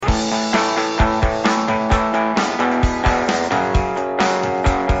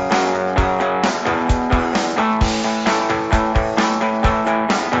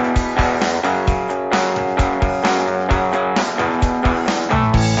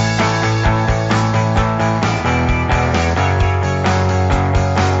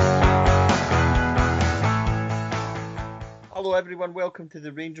everyone, welcome to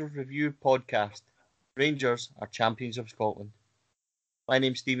the Rangers Review podcast. Rangers are champions of Scotland. My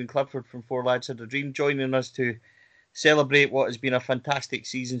name's Stephen Clifford from Four Lads Had a Dream, joining us to celebrate what has been a fantastic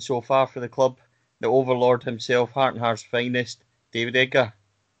season so far for the club, the Overlord himself, Heart and Heart's finest, David Edgar.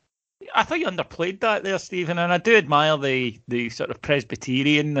 I thought you underplayed that there, Stephen, and I do admire the sort of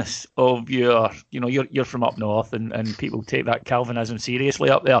Presbyterianness of you're from up north and people take that Calvinism seriously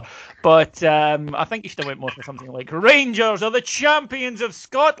up there. But I think you should have went more for something like Rangers are the champions of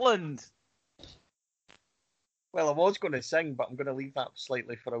Scotland. Well, I was going to sing, but I'm going to leave that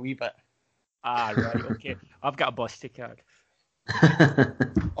slightly for a wee bit. Ah, right, okay. I've got a bus to catch.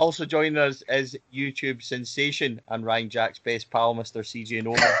 Also joining us is YouTube sensation and Ryan Jack's best pal, Mr. CJ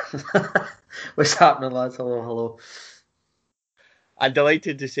Nolan. What's happening, lads? Hello. I'm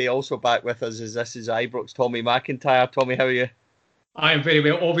delighted to say also back with us is Ibrox, Tommy McIntyre. Tommy, how are you? I am very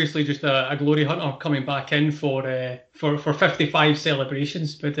well. Obviously, just a glory hunter coming back in for 55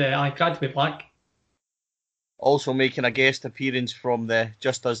 celebrations, but I'm glad to be back. Also making a guest appearance from the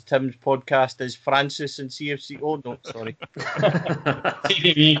Just Us Tim's podcast is Francis and CFC. Oh, no, sorry.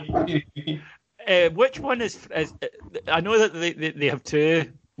 Which one is I know that they have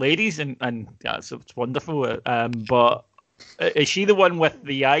two ladies, and it's wonderful, but is she the one with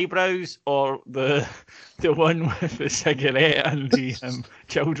the eyebrows or the one with the cigarette and the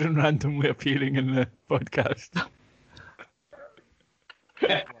children randomly appearing in the podcast?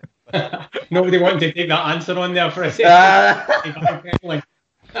 Nobody wanted to take that answer on there for a second.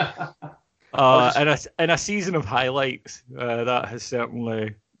 In a season of highlights, that has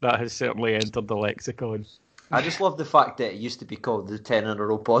certainly entered the lexicon. I just love the fact that it used to be called the 10 in a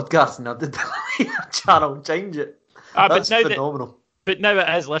row podcast, and I did the channel change it. That's phenomenal. But now it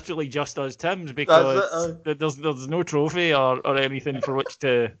is literally Just Us Tim's, because there's no trophy or anything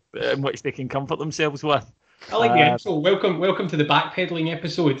in which they can comfort themselves with. I like the intro. Welcome to the backpedaling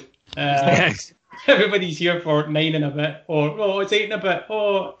episode. Yes. Everybody's here for 9 and a bit, or it's 8 and a bit.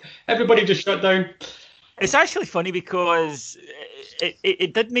 Oh, everybody just shut down. It's actually funny because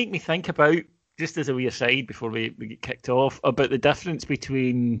it did make me think about, just as a wee aside before we get kicked off, about the difference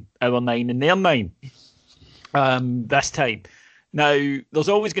between our 9 and their 9 this time. Now, there's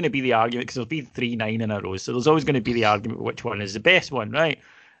always going to be the argument, because there'll be 3 9 in a row, so there's always going to be the argument which one is the best one, right?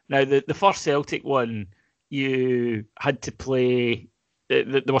 Now, the first Celtic one, you had to play.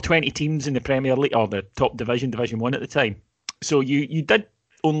 There were 20 teams in the Premier League, or the top division, Division 1 at the time. So you did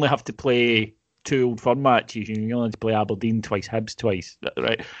only have to play 2 Old Firm matches. You only had to play Aberdeen twice, Hibs twice,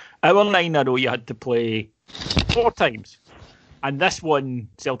 right? Our 9 in a row, you had to play 4 times. And this one,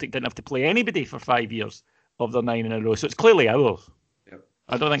 Celtic didn't have to play anybody for 5 years of their 9 in a row. So it's clearly ours. Yep.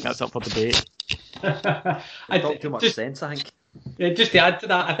 I don't think that's up for debate. I don't too much sense, I think. Yeah, just to add to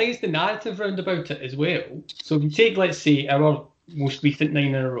that, I think it's the narrative round about it as well. So if you take, let's say, our most recent 9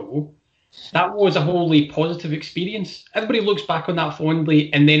 in a row, that was a wholly positive experience. Everybody looks back on that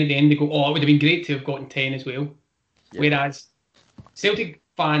fondly, and then at the end they go, oh, it would have been great to have gotten 10 as well. Yeah. Whereas Celtic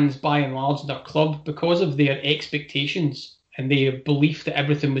fans, by and large, their club, because of their expectations and their belief that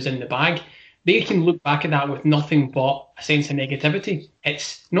everything was in the bag, they can look back at that with nothing but a sense of negativity.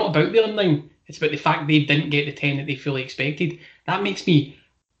 It's not about their 9. It's about the fact they didn't get the 10 that they fully expected. That makes me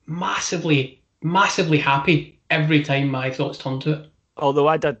massively, massively happy every time my thoughts turn to it. Although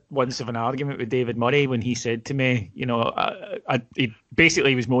I did once have an argument with David Murray when he said to me, he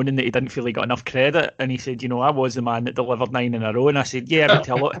basically was moaning that he didn't feel he got enough credit, and he said, I was the man that delivered 9 in a row, and I said, yeah,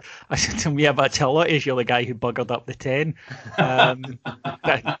 but I said to him, yeah, but tell lot is you're the guy who buggered up the 10.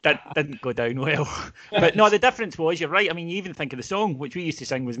 That didn't go down well. But no, the difference was, you're right. I mean, you even think of the song, which we used to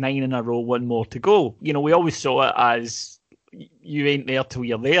sing was 9 in a row, 1 more to go. We always saw it as you ain't there till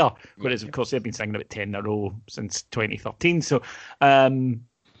you're there, whereas of course they've been singing about 10 in a row since 2013. So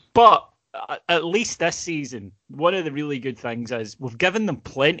but at least this season, one of the really good things is we've given them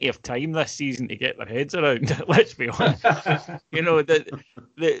plenty of time this season to get their heads around it. Let's be honest.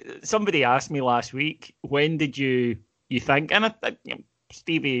 Somebody asked me last week, when did you think, and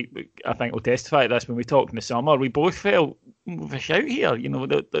Stevie, I think, will testify to this, when we talked in the summer, we both felt with a shout here.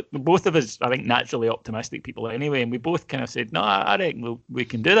 Both of us, I think, naturally optimistic people anyway, and we both kind of said, no, I reckon we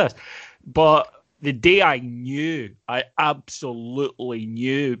can do this. But the day I absolutely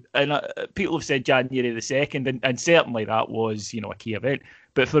knew, and people have said January the 2nd, and certainly that was, a key event.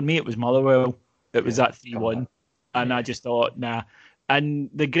 But for me, it was Motherwell. It was that 3-1. And I just thought, nah. And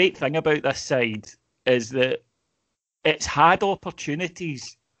the great thing about this side is that it's had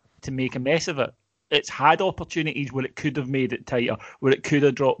opportunities to make a mess of it. It's had opportunities where it could have made it tighter, where it could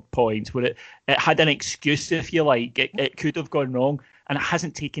have dropped points, where it had an excuse, if you like. It could have gone wrong, and it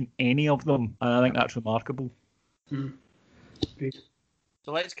hasn't taken any of them. And I think that's remarkable.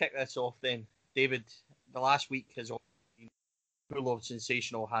 So let's kick this off then. David, the last week has been full of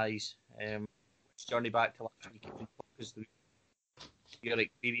sensational highs. Let's journey back to last week and talk us through your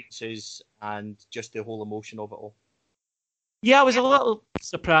experiences and just the whole emotion of it all. Yeah, I was a little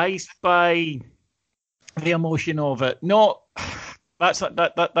surprised by the emotion of it. That's not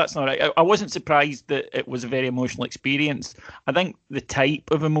right. I wasn't surprised that it was a very emotional experience. I think the type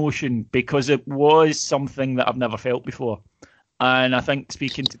of emotion, because it was something that I've never felt before, and I think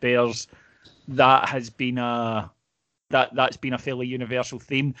speaking to Bears, that has been that's been a fairly universal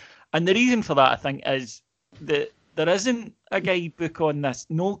theme. And the reason for that, I think, is that there isn't a guidebook on this.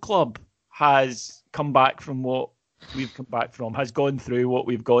 No club has come back from what we've come back from, has gone through what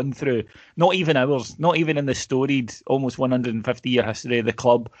we've gone through. Not even ours, not even in the storied almost 150-year history of the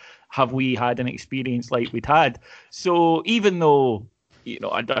club have we had an experience like we'd had. So even though,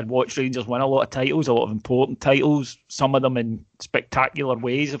 I'd watched Rangers win a lot of titles, a lot of important titles, some of them in spectacular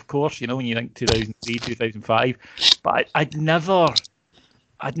ways, of course, when you think 2003, 2005, but I'd never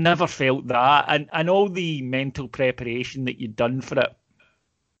felt that. And all the mental preparation that you'd done for it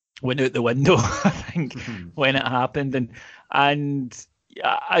went out the window, I think, when it happened. And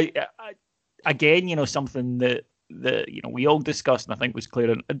I again, something that we all discussed and I think was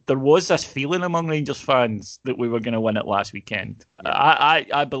clear. There was this feeling among Rangers fans that we were going to win it last weekend. Yeah.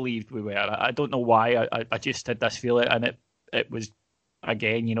 I believed we were. I don't know why. I just had this feeling, and it was,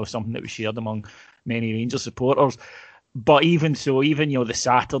 again, something that was shared among many Rangers supporters. But even so, even the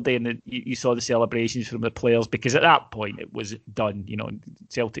Saturday, and you saw the celebrations from the players, because at that point it was done.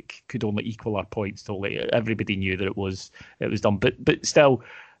 Celtic could only equal our points till everybody knew that it was done. But still,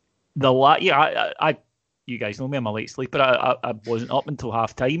 you guys know me, I'm a late sleeper. I wasn't up until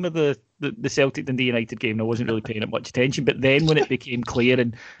half time of the Celtic Dundee United game, and I wasn't really paying it much attention. But then when it became clear,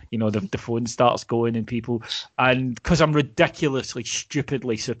 and the phone starts going, and people, and because I'm ridiculously,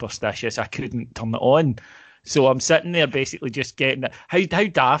 stupidly superstitious, I couldn't turn it on. So I'm sitting there basically just getting it. How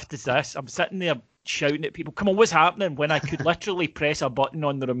daft is this? I'm sitting there shouting at people, come on, what's happening? When I could literally press a button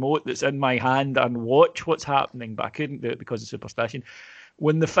on the remote that's in my hand and watch what's happening, but I couldn't do it because of superstition.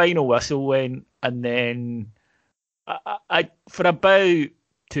 When the final whistle went, and then I for about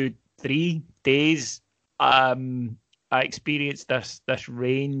 2-3 days, I experienced this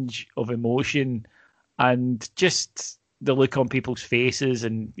range of emotion, and just the look on people's faces,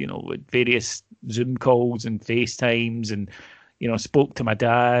 and with various Zoom calls and FaceTimes, and spoke to my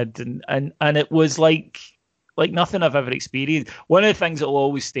dad, and it was like nothing I've ever experienced. One of the things that will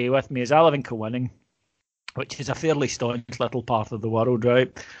always stay with me is I live in Kilwinning, which is a fairly staunch little part of the world,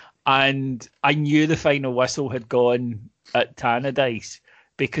 right? And I knew the final whistle had gone at Tannadice,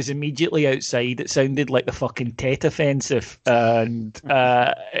 because immediately outside it sounded like the fucking Tet Offensive, and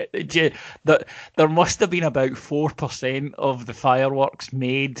there must have been about 4% of the fireworks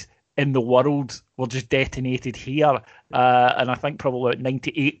made in the world were just detonated here, and I think probably about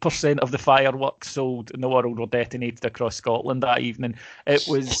 98% of the fireworks sold in the world were detonated across Scotland that evening. It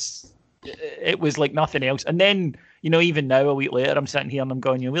was like nothing else. And then, even now, a week later, I'm sitting here and I'm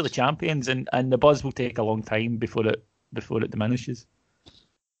going, we're the champions, and the buzz will take a long time before it diminishes.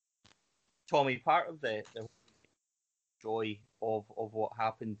 Tommy, part of the joy of what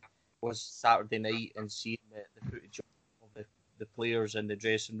happened was Saturday night, and seeing the footage of the players in the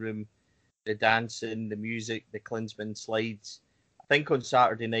dressing room, the dancing, the music, the Klinsmann slides. I think on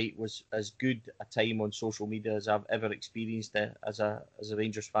Saturday night was as good a time on social media as I've ever experienced it as a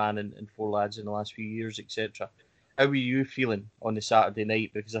Rangers fan and Four Lads in the last few years, etc. How were you feeling on the Saturday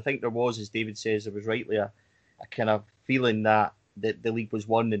night? Because I think there was, as David says, there was rightly a kind of feeling that the league was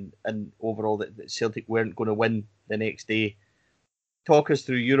won, and overall that Celtic weren't going to win the next day. Talk us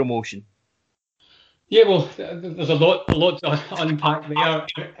through your emotion. Yeah, well, there's a lot to unpack there.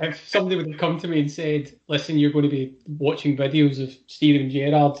 If somebody would have come to me and said, listen, you're going to be watching videos of Steven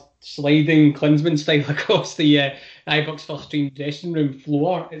Gerrard sliding Klinsmann style across the Ibrox First Stream dressing room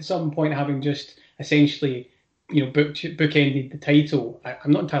floor at some point, having just essentially bookended the title,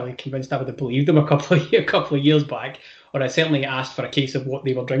 I'm not entirely convinced I would have believed them a couple of years back, or I certainly asked for a case of what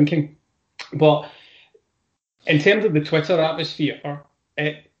they were drinking. But in terms of the Twitter atmosphere,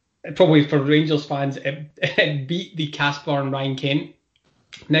 it probably for Rangers fans, it beat the Casper and Ryan Kent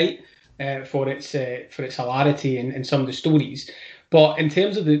night for its hilarity and some of the stories. But in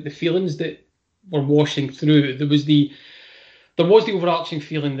terms of the feelings that were washing through, there was the overarching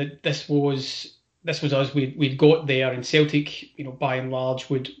feeling that this was us. We'd got there, and Celtic, by and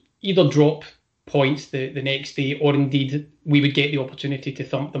large, would either drop points the next day, or indeed we would get the opportunity to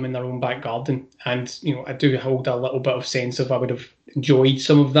thump them in their own back garden. And I do hold a little bit of sense of I would have enjoyed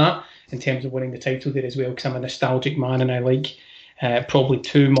some of that in terms of winning the title there as well, because I'm a nostalgic man and I like probably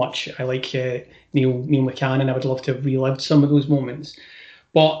too much. I like Neil McCann, and I would love to have relived some of those moments.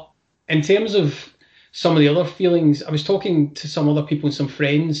 But in terms of some of the other feelings, I was talking to some other people and some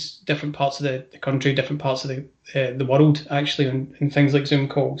friends, different parts of the country, different parts of the world, actually, in things like Zoom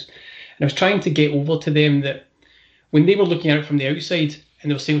calls. And I was trying to get over to them that when they were looking at it from the outside, and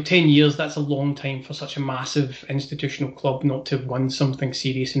they were saying, 10 years, that's a long time for such a massive institutional club not to have won something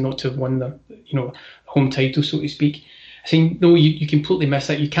serious and not to have won the home title, so to speak. I think, no, you completely miss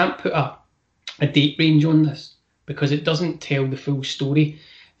it. You can't put a date range on this because it doesn't tell the full story.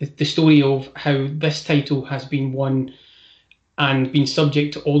 The story of how this title has been won and been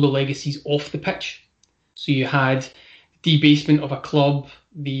subject to all the legacies off the pitch. So you had debasement of a club,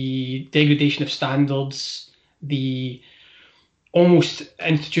 the degradation of standards, the almost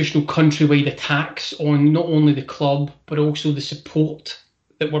institutional countrywide attacks on not only the club but also the support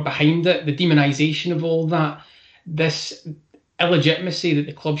that were behind it, the demonisation of all that, this illegitimacy that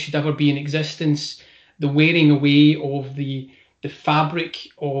the club should ever be in existence, the wearing away of the fabric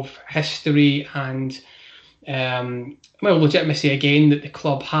of history and legitimacy again that the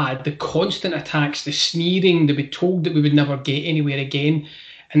club had, the constant attacks, the sneering, to be told that we would never get anywhere again,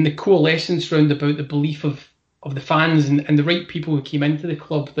 and the coalescence round about the belief of the fans and the right people who came into the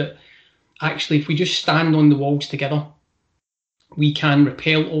club that actually if we just stand on the walls together, we can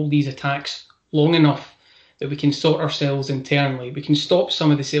repel all these attacks long enough that we can sort ourselves internally. We can stop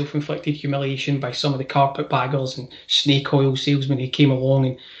some of the self-inflicted humiliation by some of the carpetbaggers and snake oil salesmen who came along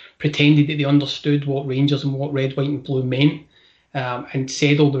and pretended that they understood what Rangers and what red, white and blue meant and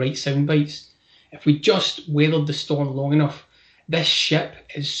said all the right sound bites. If we just weathered the storm long enough, this ship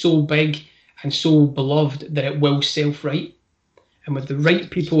is so big and so beloved that it will self-right. And with the right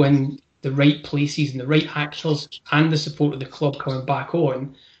people in the right places and the right actors and the support of the club coming back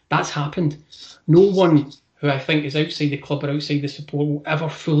on, that's happened. No one who I think is outside the club or outside the support will ever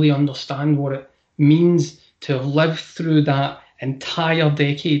fully understand what it means to have lived through that entire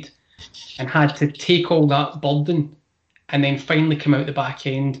decade and had to take all that burden and then finally come out the back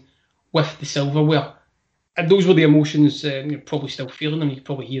end with the silverware. And those were the emotions, you're probably still feeling them, you can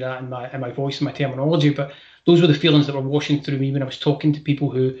probably hear that in my voice and my terminology, but those were the feelings that were washing through me when I was talking to people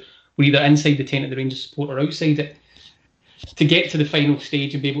who were either inside the tent of the Rangers support or outside it. To get to the final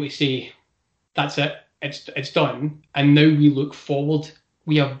stage and be able to say, that's it, it's done, and now we look forward.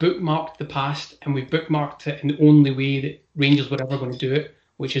 We have bookmarked the past and we've bookmarked it in the only way that Rangers were ever going to do it,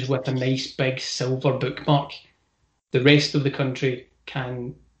 which is with a nice big silver bookmark. The rest of the country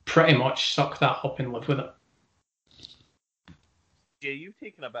can pretty much suck that up and live with it. Yeah, you've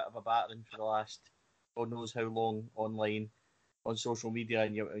taken a bit of a battering for the last God knows how long online on social media,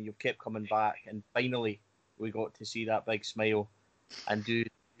 and you've kept coming back, and finally we got to see that big smile and do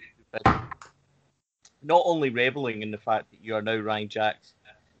not only reveling in the fact that you are now Ryan Jack's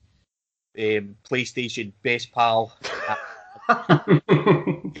PlayStation best pal.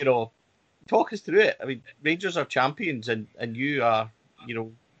 Talk us through it. I mean, Rangers are champions, and you are,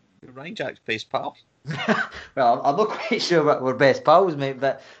 Ryan Jack's best pal. Well, I'm not quite sure what we're best pals, mate,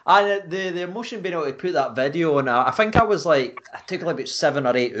 but the emotion being able to put that video on, I think I took about 7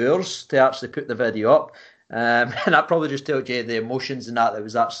 or 8 hours to actually put the video up. And that probably just tells you the emotions and that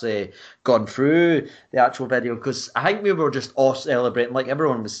was actually gone through the actual video, because I think we were just all celebrating, like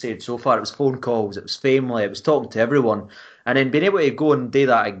everyone was saying so far. It was phone calls, it was family, it was talking to everyone. And then being able to go and do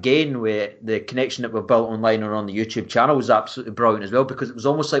that again with the connection that we've built online or on the YouTube channel was absolutely brilliant as well, because it was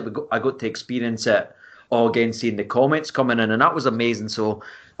almost like I got to experience it all again, seeing the comments coming in, and that was amazing. So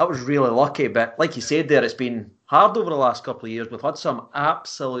that was really lucky. But like you said there, it's been hard over the last couple of years. We've had some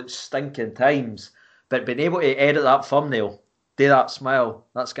absolute stinking times, but being able to edit that thumbnail, do that smile,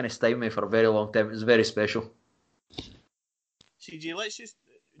 that's going to stay with me for a very long time. It was very special. CJ, let's just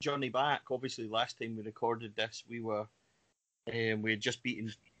journey back. Obviously, last time we recorded this, we had just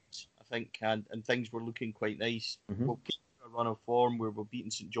beaten, I think, and things were looking quite nice. Mm-hmm. We'll keep a run of form where we're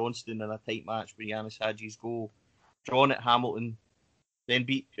beating St Johnstone in a tight match with Yanis Hadji's goal, drawn at Hamilton, then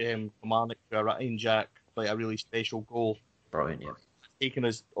beat Kilmarnock for a Ryan Jack, like a really special goal. Brilliant, yeah. Taken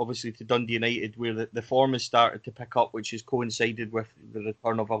us obviously to Dundee United, where the form has started to pick up, which has coincided with the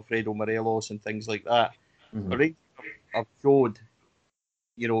return of Alfredo Morelos and things like that. Mm-hmm. But Rangers have showed,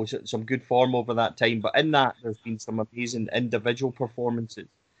 some good form over that time. But in that, there's been some amazing individual performances.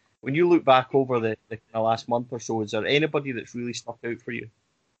 When you look back over the last month or so, is there anybody that's really stuck out for you?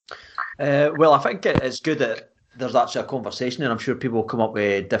 Well, I think it's good that there's actually a conversation, and I'm sure people will come up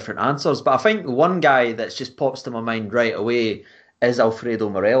with different answers. But I think one guy that just pops to my mind right away is Alfredo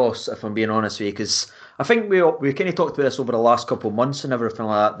Morelos, if I'm being honest with you, because I think we kind of talked about this over the last couple of months and everything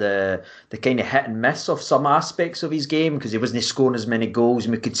like that, the kind of hit and miss of some aspects of his game, because he wasn't scoring as many goals,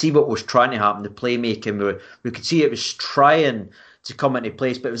 and we could see what was trying to happen, the playmaking. We could see it was trying to come into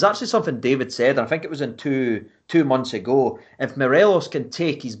place, but it was actually something David said, and I think it was in two months ago. If Morelos can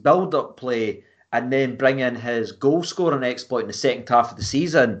take his build-up play and then bring in his goal-scoring exploit in the second half of the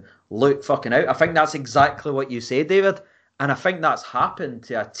season, look fucking out. I think that's exactly what you say, David. And I think that's happened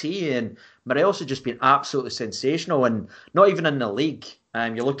to a T. And Morelos has just been absolutely sensational. And not even in the league.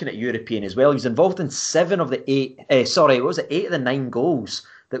 You're looking at European as well. He was involved in 8 of the 9 goals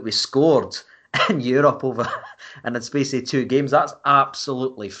that we scored in Europe over in the space of 2 games. That's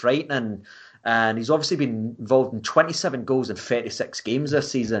absolutely frightening. And he's obviously been involved in 27 goals in 36 games this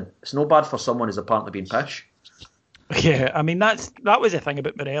season. It's no bad for someone who's apparently been pish. Yeah, I mean that was the thing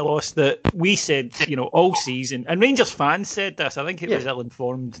about Morelos that we said, all season, and Rangers fans said this. I think it was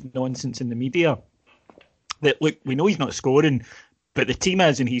ill-informed nonsense in the media that look, we know he's not scoring, but the team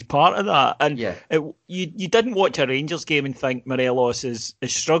is, and he's part of that. And you didn't watch a Rangers game and think Morelos is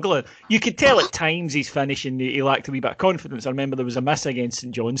struggling. You could tell at times he's finishing, he lacked a wee bit of confidence. I remember there was a miss against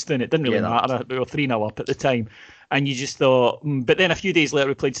St Johnstone. It didn't really matter. We were 3-0 up at the time. And you just thought, but then a few days later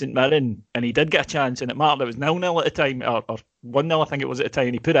we played St Mirren and he did get a chance and it mattered. It was 0-0 at the time, or 1-0 I think it was at the time,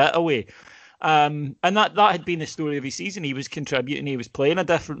 and he put it away. And that had been the story of his season. He was contributing, he was playing a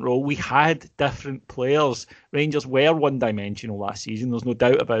different role. We had different players. Rangers were one-dimensional last season, there's no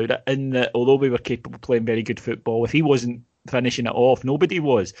doubt about it, in that although we were capable of playing very good football, if he wasn't finishing it off, nobody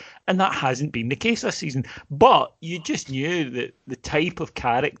was. And that hasn't been the case this season. But you just knew that the type of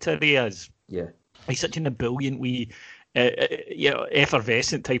character he is. Yeah. He's such an ebullient wee,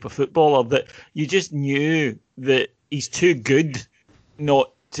 effervescent type of footballer that you just knew that he's too good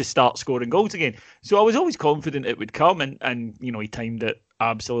not to start scoring goals again. So I was always confident it would come, and he timed it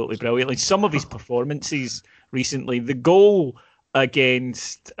absolutely brilliantly. Some of his performances recently, the goal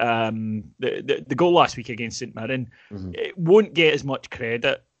against the goal last week against St Mirren, it won't get as much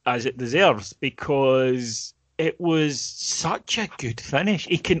credit as it deserves because it was such a good finish.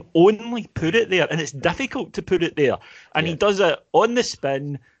 He can only put it there, and it's difficult to put it there. And he does it on the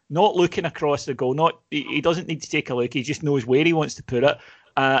spin, not looking across the goal. He doesn't need to take a look. He just knows where he wants to put it.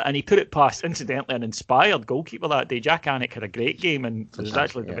 And he put it past, incidentally, an inspired goalkeeper that day. Jack Anick had a great game and was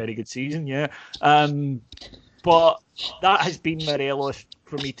actually a very good season, but that has been Morelos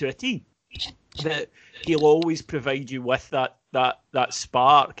for me to a T. That he'll always provide you with that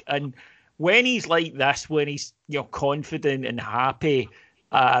spark. And when he's like this, when he's confident and happy,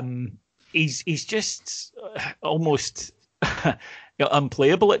 he's just almost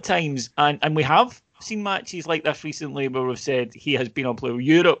unplayable at times. And we have seen matches like this recently where we've said he has been unplayable.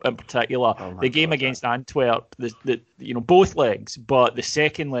 Europe in particular, the game against Antwerp, both legs, but the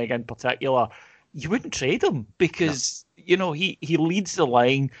second leg in particular, you wouldn't trade him because he leads the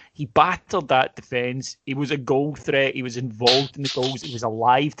line. He battered that defence. He was a goal threat. He was involved in the goals. He was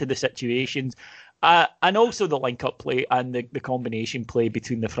alive to the situations, and also the link-up play and the combination play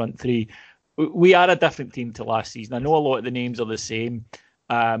between the front three. We are a different team to last season. I know a lot of the names are the same,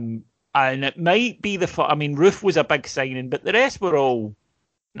 and it might be Roof was a big signing, but the rest were all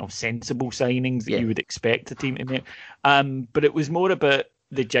sensible signings that you would expect a team to make. But it was more about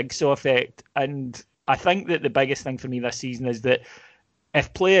the jigsaw effect. And I think that the biggest thing for me this season is that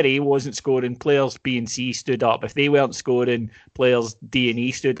if player A wasn't scoring, players B and C stood up. If they weren't scoring, players D and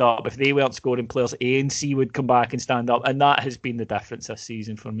E stood up. If they weren't scoring, players A and C would come back and stand up. And that has been the difference this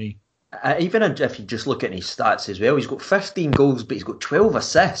season for me. Even if you just look at his stats as well, he's got 15 goals, but he's got 12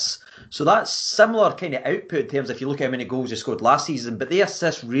 assists. So that's similar kind of output in terms of if you look at how many goals he scored last season. But the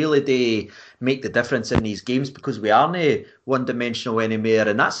assists really do make the difference in these games because we aren't one-dimensional anymore.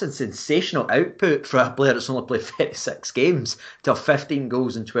 And that's a sensational output for a player that's only played 36 games to have 15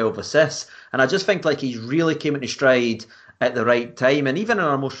 goals and 12 assists. And I just think he's really came into stride at the right time. And even in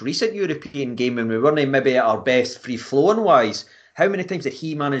our most recent European game, when we weren't maybe at our best free-flowing wise, how many times did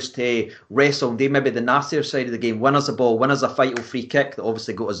he manage to wrestle, maybe the nastier side of the game, win us a ball, win us a vital free kick that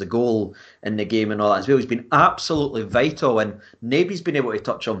obviously got us a goal in the game and all that as well. He's been absolutely vital, and nobody's been able to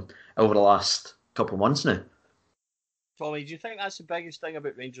touch him over the last couple of months now. Tommy, do you think that's the biggest thing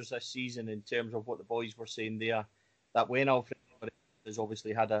about Rangers this season in terms of what the boys were saying there? That when Alfred has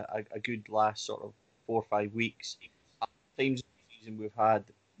obviously had a good last sort of 4 or 5 weeks, at times in the season we've had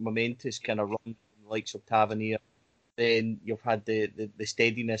momentous kind of run from the likes of Tavernier. Then you've had the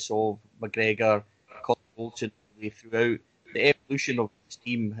steadiness of McGregor, Colton throughout. The evolution of this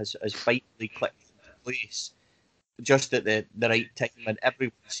team has finally clicked into place just at the right time, and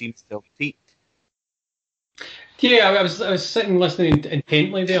everyone seems to have peaked. Yeah, I was sitting listening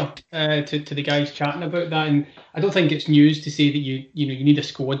intently there to the guys chatting about that, and I don't think it's news to say that you need a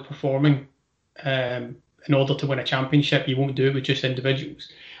squad performing in order to win a championship. You won't do it with just individuals.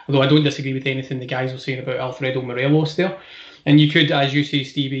 Although I don't disagree with anything the guys were saying about Alfredo Morelos there. And you could, as you say,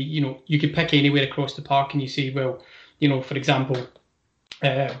 Stevie, you could pick anywhere across the park and you say, well, for example,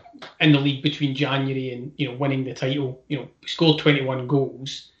 in the league between January and winning the title, we scored 21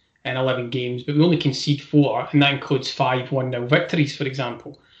 goals in 11 games, but we only concede 4, and that includes 5 1-0 victories, for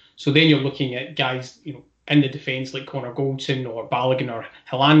example. So then you're looking at guys, in the defence like Connor Goldson or Balogun or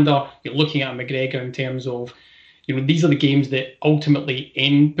Helander. You're looking at McGregor in terms of, these are the games that ultimately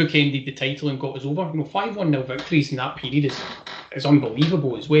bookended the title and got us over. 5 1-0 victories in that period is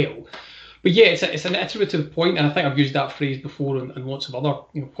unbelievable as well. But yeah, it's an iterative point, and I think I've used that phrase before in lots of other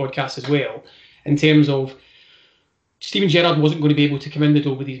podcasts as well, in terms of Steven Gerrard wasn't going to be able to come in the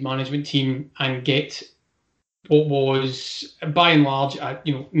door with his management team and get what was, by and large,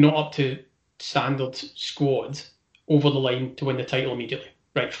 not up to standard squad over the line to win the title immediately.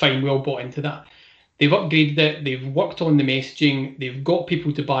 Right, fine, we all bought into that. They've upgraded it, they've worked on the messaging, they've got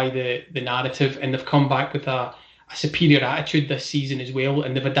people to buy the narrative, and they've come back with a superior attitude this season as well,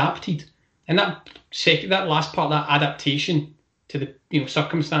 and they've adapted. And that last part, that adaptation to the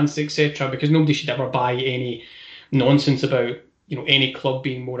circumstances, etc., because nobody should ever buy any nonsense about any club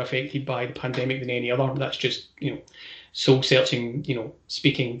being more affected by the pandemic than any other. That's just soul searching,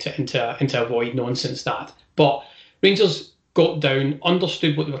 speaking into a void nonsense. That, but Rangers got down,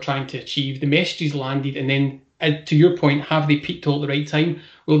 understood what they were trying to achieve. The messages landed, and then to your point, have they peaked all at the right time?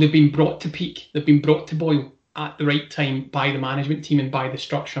 Well, they've been brought to peak. They've been brought to boil at the right time by the management team and by the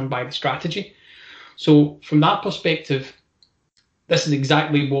structure and by the strategy. So from that perspective, this is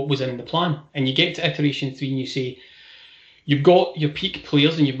exactly what was in the plan. And you get to iteration 3 and you say, you've got your peak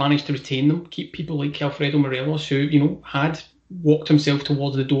players and you've managed to retain them. Keep people like Alfredo Morelos, who, had walked himself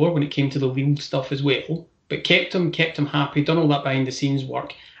towards the door when it came to the Lille stuff as well, but kept him happy, done all that behind the scenes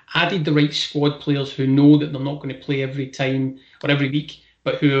work, added the right squad players who know that they're not going to play every time or every week,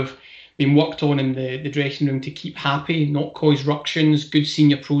 but who have been worked on in the dressing room to keep happy, not cause ructions, good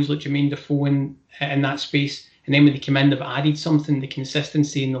senior pros like Jermaine Defoe in that space. And then when they come in, they've added something, the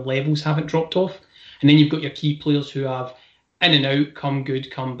consistency and the levels haven't dropped off. And then you've got your key players who have in and out, come good,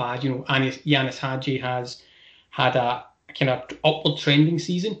 come bad. Yanis Hadji has had a kind of upward trending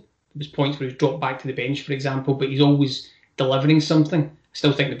season. There was points where he's dropped back to the bench, for example, but he's always delivering something. I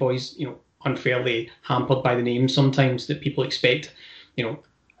still think the boy's, unfairly hampered by the name sometimes that people expect,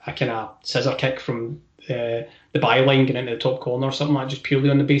 a kind of scissor kick from the byline getting into the top corner or something like that, just purely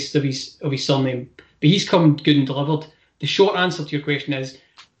on the basis of his surname. But he's come good and delivered. The short answer to your question is,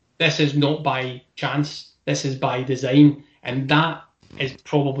 this is not by chance. This is by design. And that is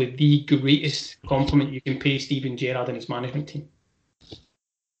probably the greatest compliment you can pay Steven Gerrard and his management team.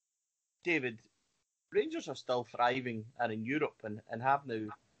 David, Rangers are still thriving and in Europe and have now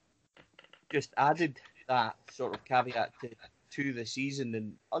just added that sort of caveat to the season.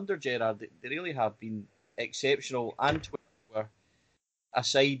 And under Gerrard, they really have been exceptional, and were a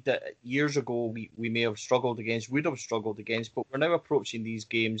side that years ago we may have struggled against, would have struggled against, but we're now approaching these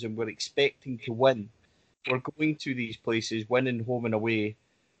games and we're expecting to win. We're going to these places, winning home and away,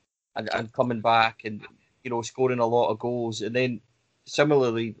 and coming back and scoring a lot of goals. And then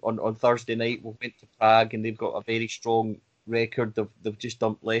similarly on Thursday night we went to Prague and they've got a very strong record. They've just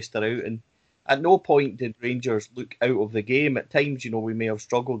dumped Leicester out, and at no point did Rangers look out of the game. At times, we may have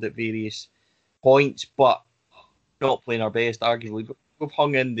struggled at various points, but not playing our best, arguably. But we've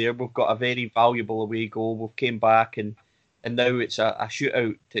hung in there. We've got a very valuable away goal. We've came back, and now it's a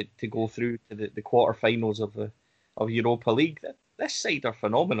shootout to go through to the quarterfinals of Europa League. This side are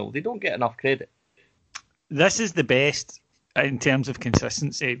phenomenal. They don't get enough credit. This is the best in terms of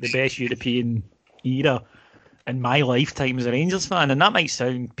consistency, the best European era in my lifetime as a Rangers fan. And that might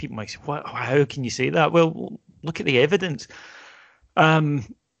sound, people might say, how can you say that? Well, look at the evidence. I'm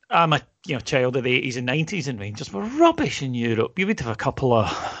a child of the 80s and 90s, and Rangers were rubbish in Europe. You would have a couple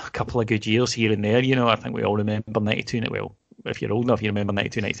of good years here and there. I think we all remember 92. Well, if you're old enough, you remember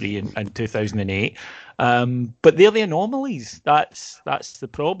 92, 93 and 2008. But they're the anomalies. That's the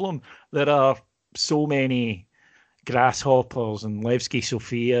problem. There are so many grasshoppers and Levski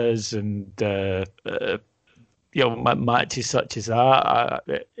Sofias and matches such as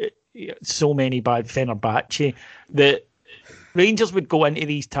that. So many bad Fenerbahce that Rangers would go into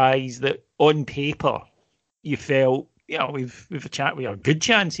these ties that on paper you felt, we've a good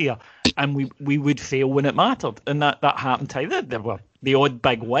chance here, and we would fail when it mattered, and that happened to either. There were the odd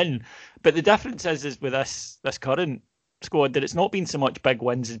big win, but the difference is with this current squad that it's not been so much big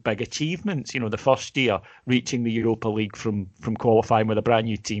wins as big achievements. The first year reaching the Europa League from qualifying with a brand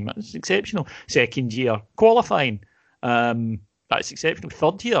new team, that's exceptional. Second year qualifying, that's exceptional.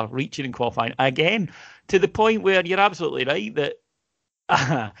 Third year reaching and qualifying again, to the point where you're absolutely right that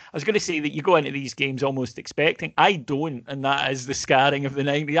I was going to say that you go into these games almost expecting. I don't, and that is the scarring of the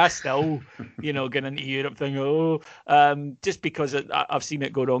 90s. I still, get into Europe thinking, just because I've seen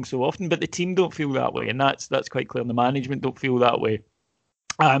it go wrong so often. But the team don't feel that way, and that's quite clear. And the management don't feel that way.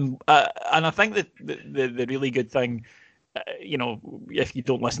 And I think that the really good thing, if you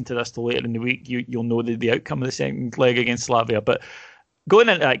don't listen to this till later in the week, you'll know the outcome of the second leg against Slavia. But going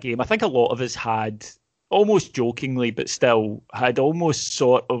into that game, I think a lot of us had, almost jokingly, but still had almost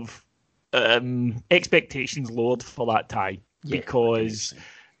sort of expectations lowered for that tie, because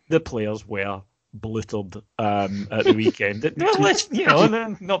the players were bluttered at the weekend. Let's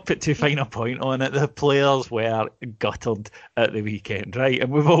not put too fine a point on it. The players were gutted at the weekend, right? And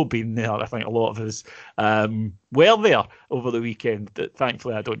we've all been there. I think a lot of us were there over the weekend.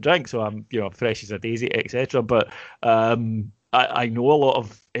 Thankfully, I don't drink, so I'm fresh as a daisy, etc. But I know a lot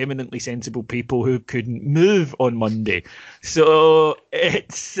of eminently sensible people who couldn't move on Monday, so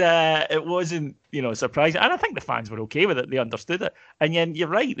it wasn't surprising, and I think the fans were okay with it. They understood it, and then you're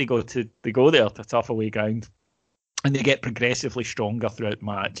right. They go there to tough away ground, and they get progressively stronger throughout the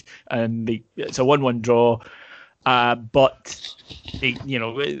match, and it's a 1-1 draw. But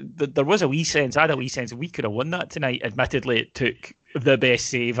there was a wee sense. I had a wee sense we could have won that tonight. Admittedly, it took the best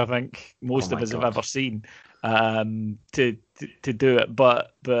save I think most of us have ever seen to do it,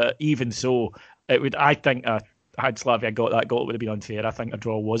 but even so, it would. I think had Slavia got that goal, it would have been unfair. I think a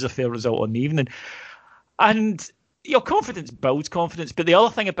draw was a fair result on the evening, and confidence builds confidence. But the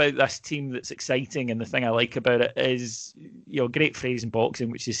other thing about this team that's exciting, and the thing I like about it is, great phrase in boxing,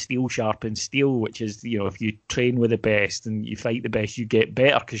 which is steel sharpens steel, which is, if you train with the best and you fight the best, you get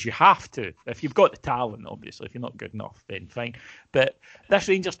better, because you have to. If you've got the talent, obviously. If you're not good enough, then fine. But this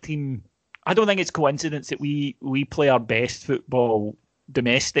Rangers team, I don't think it's coincidence that we play our best football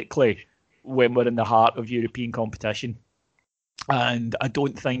domestically when we're in the heart of European competition. And I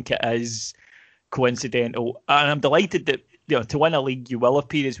don't think it is coincidental. And I'm delighted that to win a league, you will have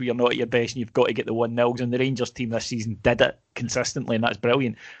periods where you're not at your best and you've got to get the 1-0s. And the Rangers team this season did it consistently, and that's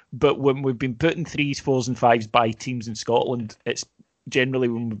brilliant. But when we've been putting 3s, 4s and 5s by teams in Scotland, it's generally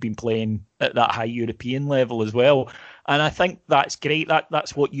when we've been playing at that high European level as well. And I think that's great.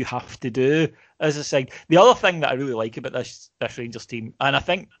 That's what you have to do as a side. The other thing that I really like about this Rangers team, and I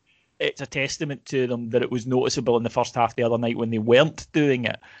think it's a testament to them that it was noticeable in the first half the other night when they weren't doing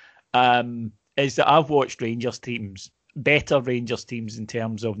it, is that I've watched Rangers teams, better Rangers teams in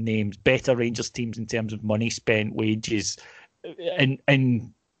terms of names, better Rangers teams in terms of money spent, wages,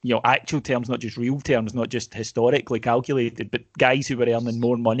 in actual terms, not just real terms, not just historically calculated, but guys who were earning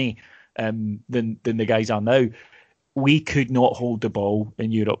more money than the guys are now. We could not hold the ball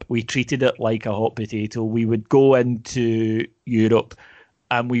in Europe. We treated it like a hot potato. We would go into Europe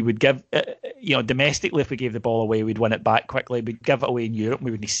and we would give, domestically, if we gave the ball away, we'd win it back quickly. We'd give it away in Europe and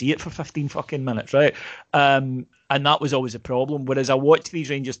we wouldn't see it for 15 fucking minutes, right? And that was always a problem. Whereas I watch these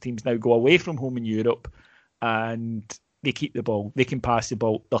Rangers teams now go away from home in Europe and they keep the ball. They can pass the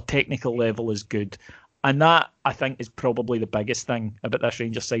ball. Their technical level is good. And that, I think, is probably the biggest thing about this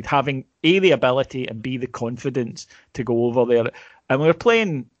Rangers side. Having, A, the ability and B, the confidence to go over there. And we were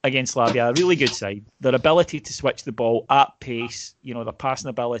playing against Slavia, a really good side. Their ability to switch the ball at pace, their passing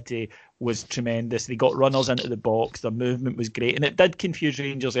ability was tremendous. They got runners into the box. Their movement was great. And it did confuse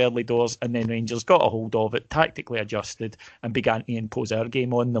Rangers early doors. And then Rangers got a hold of it, tactically adjusted, and began to impose our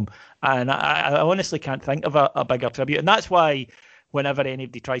game on them. And I honestly can't think of a bigger tribute. And that's why, whenever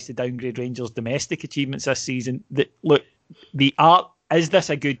anybody tries to downgrade Rangers' domestic achievements this season, is this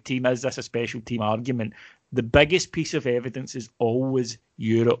a good team? Is this a special team argument? The biggest piece of evidence is always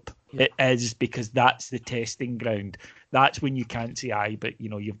Europe. It is, because that's the testing ground. That's when you can't say, aye, but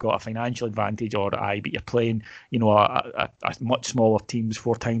you've got a financial advantage, or aye, but you're playing, a much smaller teams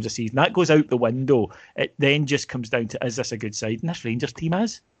 4 times a season. That goes out the window. It then just comes down to, is this a good side? And this Rangers team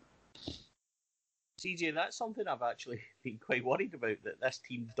is. CJ, that's something I've actually been quite worried about, that this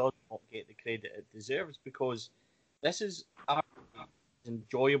team does not get the credit it deserves, because this is as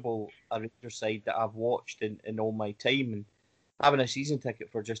enjoyable a Rangers side that I've watched in all my time, and having a season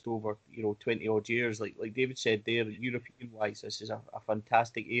ticket for just over 20 odd years, like David said there, European wise, this is a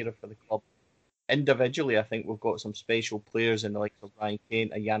fantastic era for the club. Individually, I think we've got some special players in the likes of Ryan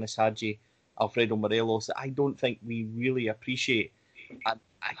Kent, Yanis Hadji, Alfredo Morelos, that I don't think we really appreciate. And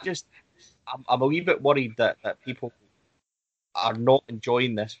I'm a wee bit worried that people are not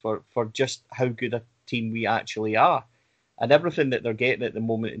enjoying this for just how good a team we actually are. and everything that they're getting at the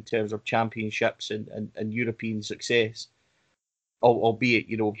moment in terms of championships and European success, albeit,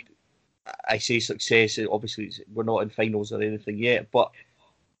 I say success, obviously we're not in finals or anything yet, but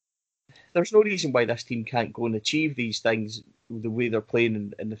there's no reason why this team can't go and achieve these things the way they're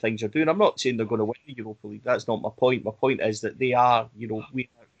playing and the things they're doing. I'm not saying they're going to win the Europa League. That's not my point. My point is that they are, we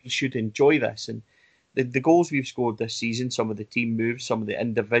should enjoy this. And the goals we've scored this season, some of the team moves, some of the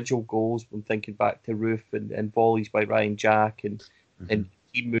individual goals, I'm thinking back to Roof and volleys by Ryan Jack and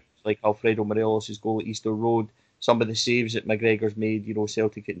team moves like Alfredo Morelos' goal at Easter Road, some of the saves that McGregor's made,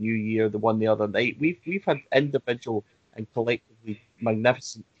 Celtic at New Year, the one the other night. We've had individual and collectively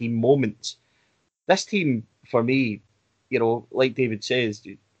magnificent team moments. This team, for me, like David says,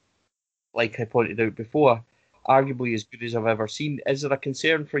 like I pointed out before, arguably as good as I've ever seen. Is there a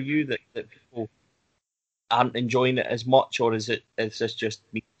concern for you that people aren't enjoying it as much, or is this just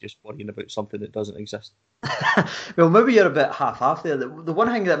me just worrying about something that doesn't exist? Well, maybe you're a bit half there. The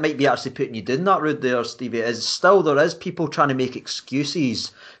one thing that might be actually putting you down that route there, Stevie, is still there is people trying to make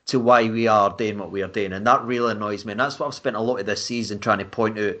excuses to why we are doing what we are doing, and that really annoys me. And that's what I've spent a lot of this season trying to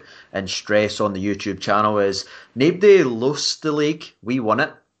point out and stress on the YouTube channel is nobody lost the league. We won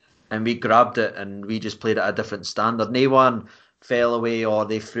it, and we grabbed it, and we just played at a different standard. No one fell away or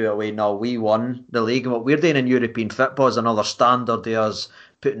they threw it away. No, we won the league, and what we're doing in European football is another standard. There's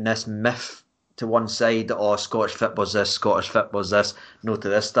putting this myth to one side that, Scottish football's this, Scottish football's this, no to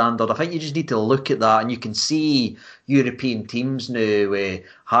this standard. I think you just need to look at that, and you can see European teams now with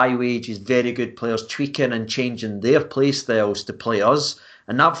high wages, very good players, tweaking and changing their play styles to play us.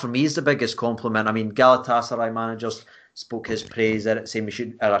 And that for me is the biggest compliment. I mean, Galatasaray managers spoke his praise at it, saying we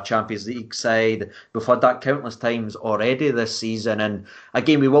should are a Champions League side. We've had that countless times already this season, and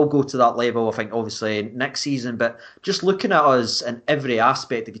again we will go to that level, I think, obviously next season. But just looking at us in every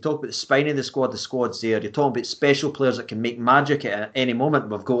aspect, if you talk about the spine of the squad's there. You're talking about special players that can make magic at any moment.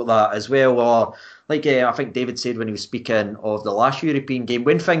 We've got that as well. Or like I think David said when he was speaking of the last European game,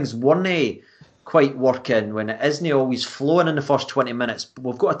 when things weren't quite working, when it isn't always flowing in the first 20 minutes,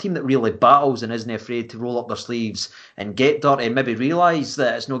 we've got a team that really battles and isn't afraid to roll up their sleeves and get dirty and maybe realise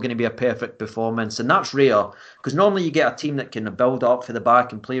that it's not going to be a perfect performance. And that's rare, because normally you get a team that can build up for the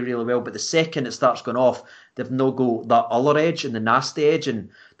back and play really well, but the second it starts going off, they've no go that other edge and the nasty edge and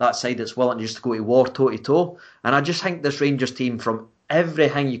that side that's willing just to go to war toe-to-toe. And I just think this Rangers team, from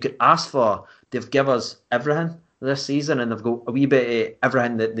everything you could ask for, they've given us everything this season, and they've got a wee bit of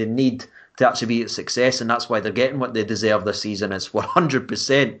everything that they need to actually be a success, and that's why they're getting what they deserve this season. It's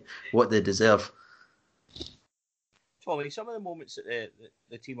 100% what they deserve. Tommy, some of the moments that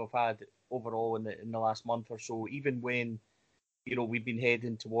the team have had overall in the last month or so, even when we've been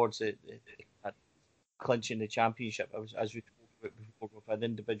heading towards clinching the championship, as we talked about before, we've had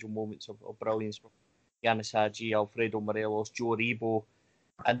individual moments of brilliance from Yanis Hadji, Alfredo Morelos, Joe Aribo,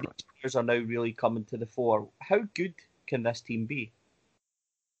 and these players are now really coming to the fore. How good can this team be?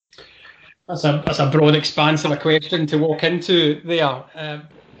 That's a broad expanse of a question to walk into there,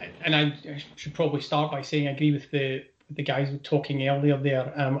 and I should probably start by saying I agree with the guys who were talking earlier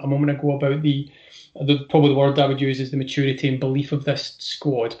there a moment ago about probably the word I would use is the maturity and belief of this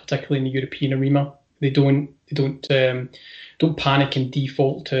squad, particularly in the European arena. They don't panic and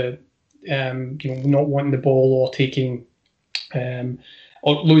default to not wanting the ball or taking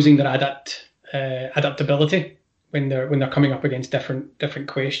or losing their adaptability when they're coming up against different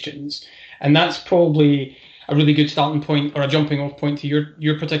questions. And that's probably a really good starting point or a jumping off point to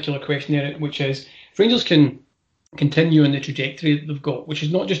your particular question there, which is if Rangers can continue on the trajectory that they've got, which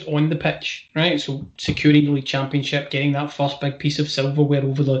is not just on the pitch, right? So securing the league championship, getting that first big piece of silverware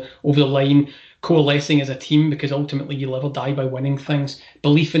over the line, coalescing as a team, because ultimately you live or die by winning things,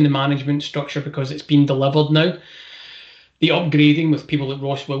 belief in the management structure because it's been delivered now, the upgrading with people like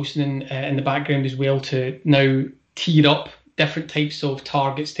Ross Wilson in the background as well to now tier up different types of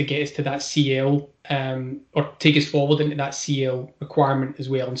targets to get us to that CL or take us forward into that CL requirement as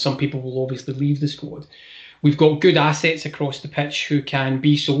well. And some people will obviously leave the squad. We've got good assets across the pitch who can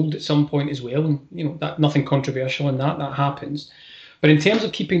be sold at some point as well. And, that nothing controversial in that happens. But in terms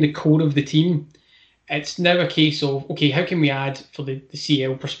of keeping the core of the team, it's now a case of, okay, how can we add for the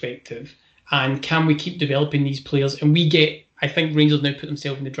CL perspective? And can we keep developing these players? And I think Rangers now put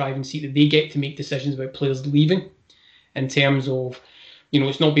themselves in the driving seat that they get to make decisions about players leaving in terms of,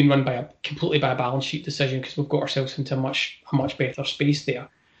 it's not being run completely by a balance sheet decision because we've got ourselves into a much better space there.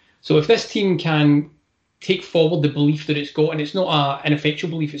 So if this team can take forward the belief that it's got, and it's not an ineffectual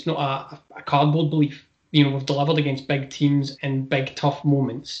belief, it's not a cardboard belief. We've delivered against big teams in big, tough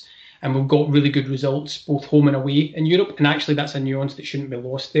moments, and we've got really good results, both home and away in Europe. And actually, that's a nuance that shouldn't be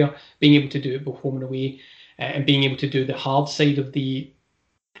lost there, being able to do it both home and away. and being able to do the hard side of the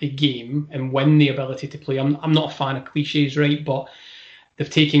game and win the ability to play. I'm not a fan of cliches, right? But they've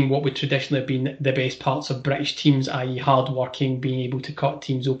taken what would traditionally have been the best parts of British teams, i.e. hard-working, being able to cut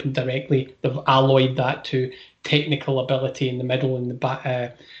teams open directly. They've alloyed that to technical ability in the middle and the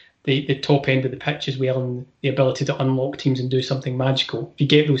back, the top end of the pitch as well, and the ability to unlock teams and do something magical. If you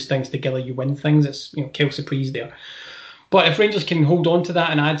get those things together, you win things. It's Quelle Surprise there. But if Rangers can hold on to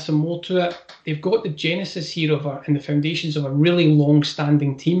that and add some more to it, they've got the genesis here and the foundations of a really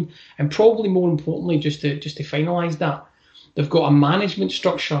long-standing team, and probably more importantly, just to finalise that, they've got a management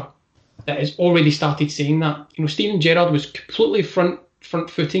structure that has already started saying that. Steven Gerrard was completely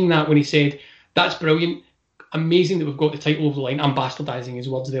front-footing that when he said, "That's brilliant, amazing that we've got the title over the line." I'm bastardising his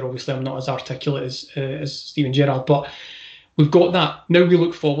words there. Obviously, I'm not as articulate as Steven Gerrard, but we've got that. Now we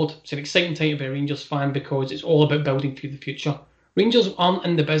look forward. It's an exciting time to be a Rangers fan because it's all about building for the future. Rangers aren't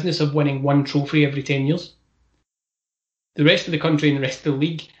in the business of winning one trophy every 10 years. The rest of the country and the rest of the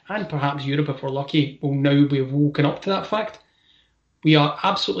league, and perhaps Europe if we're lucky, will now be woken up to that fact. We are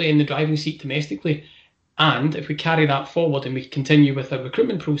absolutely in the driving seat domestically, and if we carry that forward and we continue with our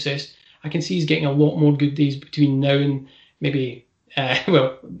recruitment process, I can see us getting a lot more good days between now and maybe,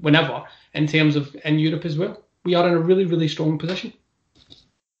 whenever, in terms of in Europe as well. We are in a really, really strong position.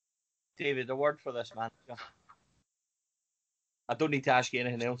 David, a word for this manager. I don't need to ask you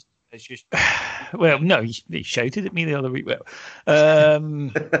anything else. It's just... Well, no, he shouted at me the other week.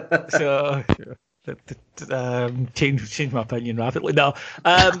 So change my opinion rapidly. No,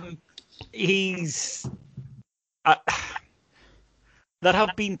 there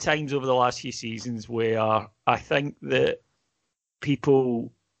have been times over the last few seasons where I think that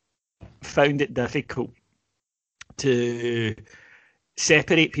people found it difficult to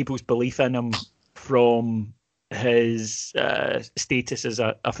separate people's belief in him from his status as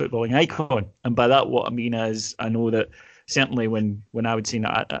a footballing icon. And by that, what I mean is, I know that certainly when I would say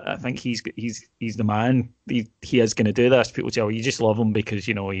that, I think he's the man. He is going to do this. People say, "Oh, you just love him because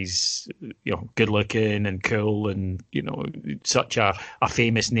he's good looking and cool and such a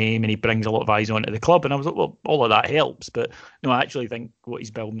famous name, and he brings a lot of eyes onto the club." And I was like, well, all of that helps, but no, I actually think what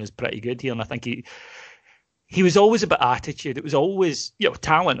he's building is pretty good here, and I think he was always about attitude. It was always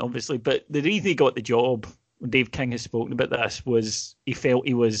talent, obviously, but the reason he got the job, Dave King has spoken about this, was he felt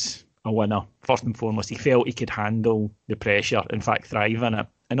he was a winner, first and foremost. He felt he could handle the pressure, in fact, thrive in it.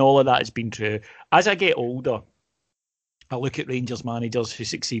 And all of that has been true. As I get older, I look at Rangers managers who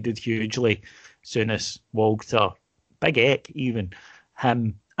succeeded hugely. Souness, Walter, Big Eck, even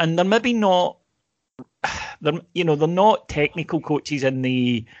him. And they're maybe not, they're not technical coaches in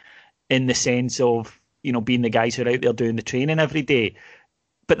the sense of, being the guys who are out there doing the training every day.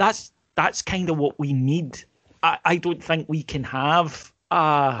 But that's kind of what we need. I don't think we can have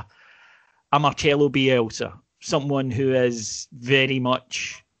a Marcelo Bielsa, someone who is very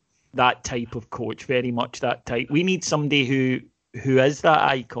much that type of coach, very much that type. We need somebody who is that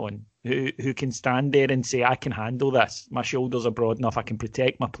icon, who can stand there and say, "I can handle this. My shoulders are broad enough. I can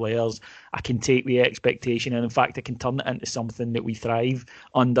protect my players. I can take the expectation, and in fact, I can turn it into something that we thrive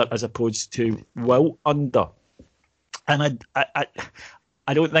under, as opposed to wilt under." And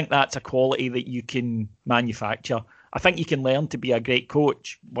I don't think that's a quality that you can manufacture. I think you can learn to be a great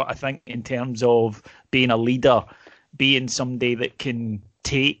coach, but I think in terms of being a leader, being somebody that can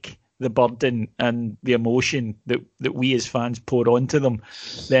take the burden and the emotion that we as fans pour onto them,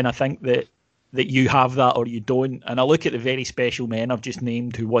 then I think that you have that or you don't. And I look at the very special men I've just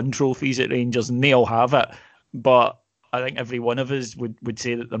named who won trophies at Rangers, and they all have it. But I think every one of us would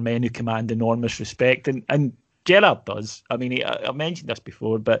say that they're men who command enormous respect. And Gerrard does. I mean, I mentioned this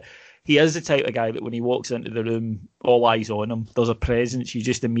before, but he is the type of guy that when he walks into the room, all eyes on him. There's a presence, you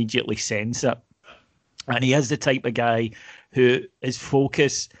just immediately sense it. And he is the type of guy who his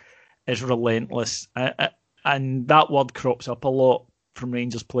focus is relentless. And that word crops up a lot from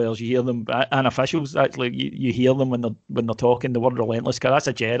Rangers players. You hear them, and officials actually, you hear them when they're talking, the word relentless, because that's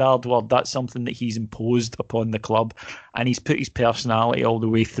a Gerrard word. That's something that he's imposed upon the club, and he's put his personality all the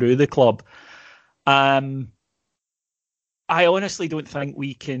way through the club. I honestly don't think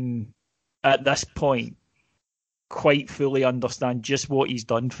we can, at this point, quite fully understand just what he's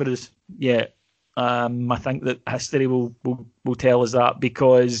done for us yet. I think that history will tell us that,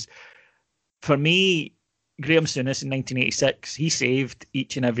 because for me, Graham Souness in 1986, he saved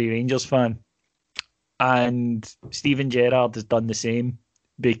each and every Rangers fan. And Steven Gerrard has done the same,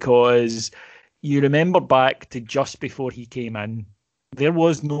 because you remember back to just before he came in, there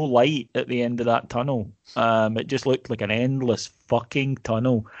was no light at the end of that tunnel. It just looked like an endless fucking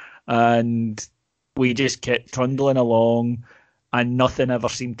tunnel. And we just kept trundling along and nothing ever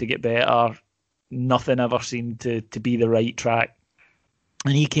seemed to get better. nothing ever seemed to be the right track.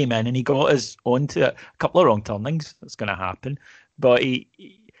 And he came in and he got us onto it. A couple of wrong turnings, that's going to happen. But he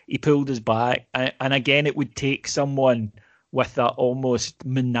pulled us back. And again, it would take someone with that almost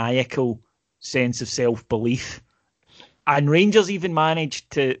maniacal sense of self-belief. And Rangers even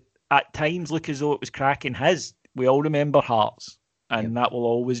managed to, at times, look as though it was cracking his. We all remember Hearts. And that will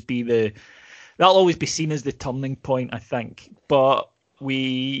always be that'll always be seen as the turning point, I think. But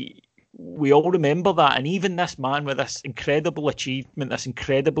we all remember that. And even this man with this incredible achievement, this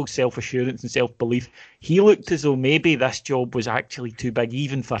incredible self-assurance and self-belief, he looked as though maybe this job was actually too big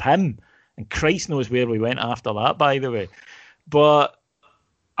even for him. And Christ knows where we went after that, by the way. But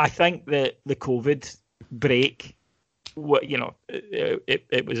I think that the COVID break,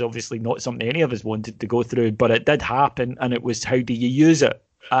 it was obviously not something any of us wanted to go through, but it did happen, and it was how do you use it?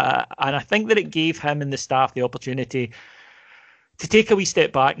 And I think that it gave him and the staff the opportunity to take a wee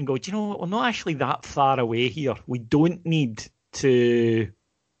step back and go, do you know what, we're not actually that far away here. We don't need to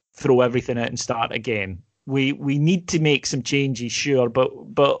throw everything out and start again. We need to make some changes, sure,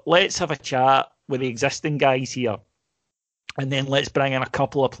 but let's have a chat with the existing guys here. And then let's bring in a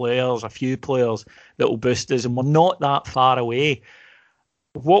couple of players, a few players that will boost us. And we're not that far away.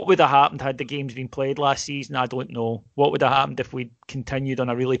 What would have happened had the games been played last season? I don't know. What would have happened if we continued on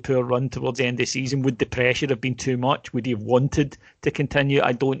a really poor run towards the end of the season? Would the pressure have been too much? Would he have wanted to continue?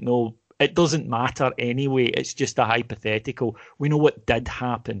 I don't know. It doesn't matter anyway. It's just a hypothetical. We know what did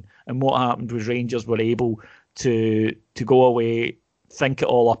happen. And what happened was Rangers were able to go away, think it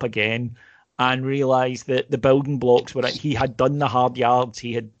all up again, and realise that the building blocks were he had done the hard yards,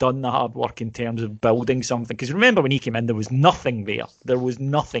 he had done the hard work in terms of building something. Because remember when he came in, there was nothing there. There was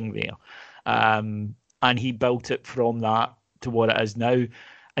nothing there. And he built it from that to what it is now.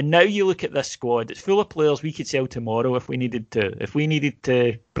 And now you look at this squad, it's full of players we could sell tomorrow if we needed to. If we needed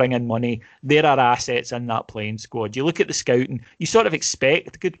to bring in money, there are assets in that playing squad. You look at the scouting, you sort of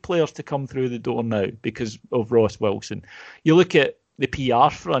expect good players to come through the door now because of Ross Wilson. You look at the PR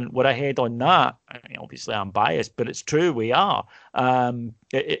front, we're ahead on that. I mean, obviously, I'm biased, but it's true, we are.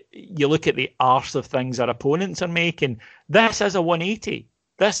 You look at the arse of things our opponents are making. This is a 180.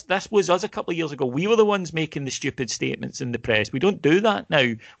 This was us a couple of years ago. We were the ones making the stupid statements in the press. We don't do that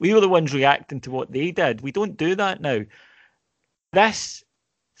now. We were the ones reacting to what they did. We don't do that now. This,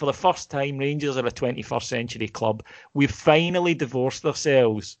 for the first time, Rangers are a 21st century club. We've finally divorced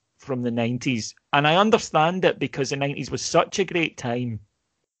ourselves from the 90s. And I understand it because the 90s was such a great time.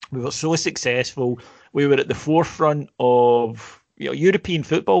 We were so successful. We were at the forefront of European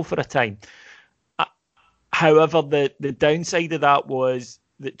football for a time. However, the downside of that was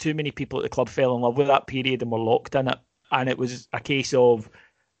that too many people at the club fell in love with that period and were locked in it. And it was a case of,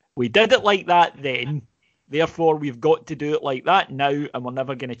 we did it like that then, therefore we've got to do it like that now, and we're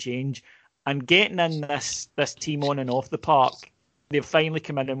never going to change. And getting in this team on and off the park, they've finally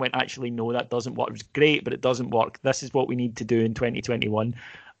come in and went, actually, no, that doesn't work. It was great, but it doesn't work. This is what we need to do in 2021.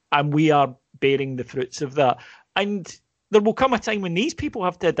 And we are bearing the fruits of that. And there will come a time when these people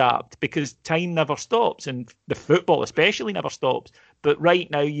have to adapt because time never stops and the football especially never stops. But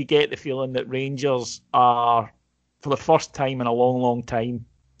right now you get the feeling that Rangers are, for the first time in a long, long time,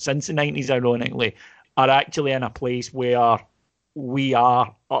 since the 90s, ironically, are actually in a place where we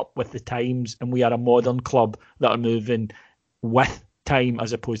are up with the times and we are a modern club that are moving with time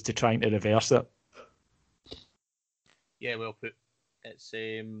as opposed to trying to reverse it. Yeah, well put. It's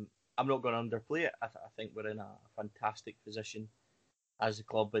I'm not going to underplay it. I think we're in a fantastic position as a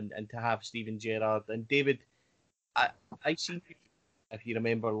club, and to have Steven Gerrard and David. I seen, if you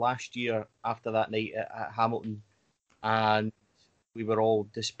remember, last year after that night at Hamilton, and we were all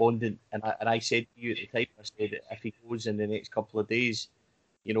despondent. And I said to you at the time, I said, if he goes in the next couple of days,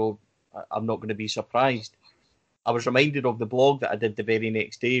 I'm not going to be surprised. I was reminded of the blog that I did the very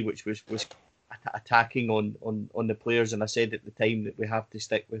next day, which was attacking on the players, and I said at the time that we have to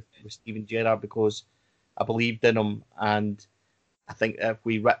stick with Steven Gerrard because I believed in him, and I think if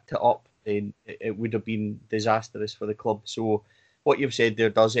we ripped it up, then it would have been disastrous for the club. So what you've said there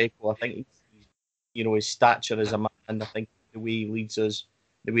does echo. I think his stature as a man, I think the way he leads us,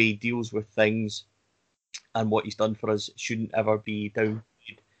 the way he deals with things, and what he's done for us shouldn't ever be downplayed.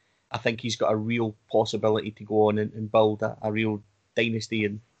 I think he's got a real possibility to go on and build a real dynasty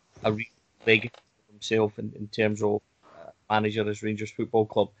and a real legacy for himself in terms of manager as Rangers Football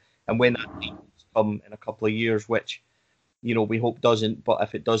Club. And when that time come in a couple of years, which we hope doesn't, but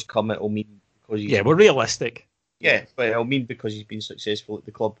if it does come, it'll mean because we're realistic. Yeah, but it'll mean because he's been successful at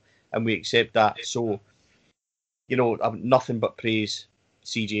the club, and we accept that. So, I've nothing but praise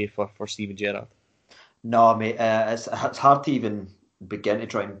CJ for Steven Gerrard. No, mate, it's hard to even begin to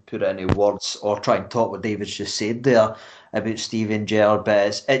try and put it into words or try and talk what David's just said there about Steven Gerrard.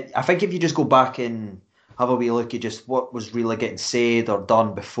 But I think if you just go back and have a wee look at just what was really getting said or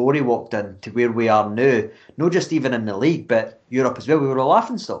done before he walked in to where we are now, not just even in the league, but Europe as well, we were a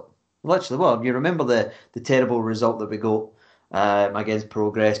laughingstock. Literally were. You remember the terrible result that we got against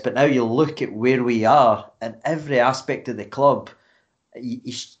Progress, but now you look at where we are in every aspect of the club.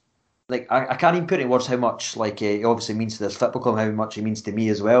 Like I can't even put in words how much he obviously means to this football club, how much he means to me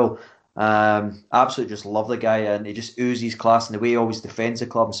as well. Absolutely just love the guy, and he just oozes class in the way he always defends the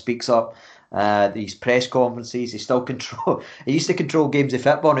club and speaks up. These press conferences, he still control. He used to control games of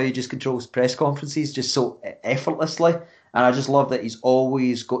football, now he just controls press conferences just so effortlessly. And I just love that he's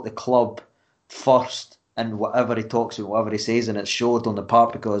always got the club first in whatever he talks and whatever he says, and it's showed on the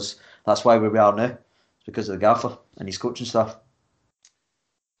part because that's why we are now. It's because of the gaffer and his coaching staff.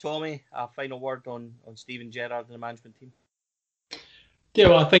 Tommy, a final word on Steven Gerrard and the management team? Yeah,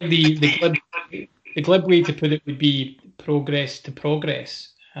 well, I think the glib way to put it would be progress to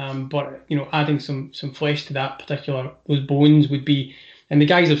progress. But adding some flesh to that those bones would be, and the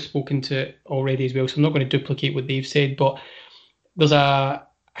guys have spoken to it already as well, so I'm not going to duplicate what they've said, but there's a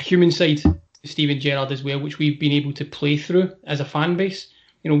human side to Steven Gerrard as well, which we've been able to play through as a fan base.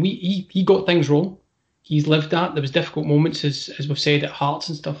 He got things wrong. He's lived that. There was difficult moments, as we've said, at Hearts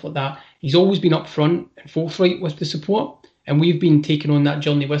and stuff like that. He's always been upfront and forthright with the support, and we've been taking on that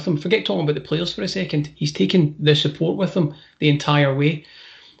journey with him. Forget talking about the players for a second. He's taken the support with him the entire way,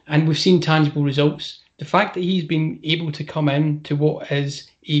 and we've seen tangible results. The fact that he's been able to come in to what is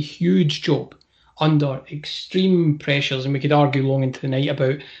a huge job under extreme pressures, and we could argue long into the night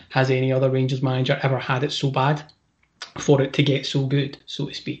about has any other Rangers manager ever had it so bad for it to get so good, so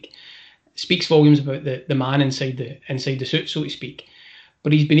to speak. Speaks volumes about the man inside the suit, so to speak.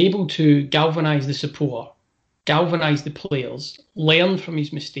 But he's been able to galvanise the support, galvanise the players, learn from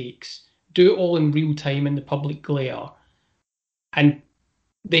his mistakes, do it all in real time in the public glare, and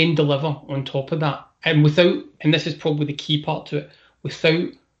then deliver on top of that. And this is probably the key part to it, without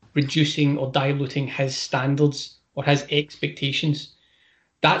reducing or diluting his standards or his expectations.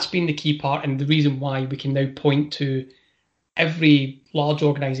 That's been the key part, and the reason why we can now point to every large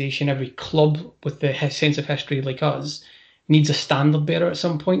organisation, every club with the sense of history like us needs a standard bearer at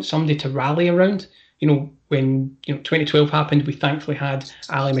some point, somebody to rally around. When 2012 happened, we thankfully had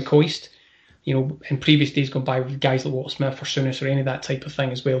Ali McCoist. In previous days gone by with guys like Walter Smith or Souness or any of that type of thing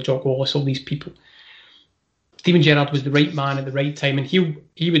as well, Jock Wallace, all these people. Steven Gerrard was the right man at the right time, and he would,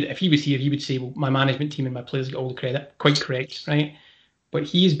 if he was here, he would say, well, my management team and my players get all the credit. Quite correct, right? But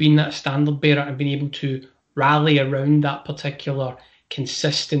he has been that standard bearer and been able to rally around that particular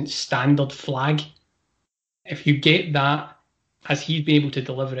consistent standard flag. If you get that, as he's been able to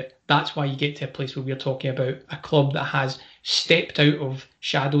deliver it, that's why you get to a place where we're talking about a club that has stepped out of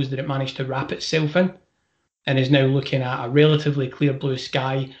shadows that it managed to wrap itself in and is now looking at a relatively clear blue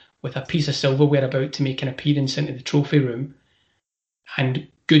sky with a piece of silverware about to make an appearance into the trophy room and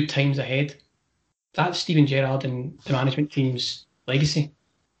good times ahead. That's Steven Gerrard and the management team's legacy.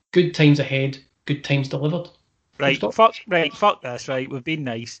 Good times ahead, good times delivered. Right, fuck this, right? We've been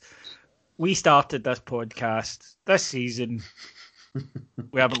nice. We started this podcast this season.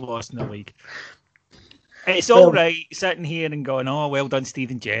 We haven't lost in the league. It's all right sitting here and going, oh, well done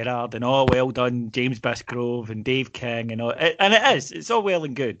Steven Gerrard, and oh, well done James Bisgrove and Dave King, and all. And it is. It's all well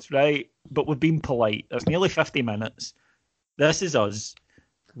and good, right? But we've been polite. It's nearly 50 minutes. This is us.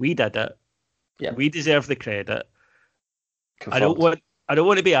 We did it. Yeah. We deserve the credit. Confirmed. I don't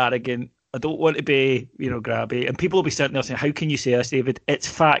want to be arrogant. I don't want to be, grabby. And people will be sitting there saying, how can you say this, David? It's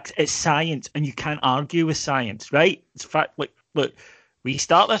facts. It's science. And you can't argue with science, right? It's fact. Look, we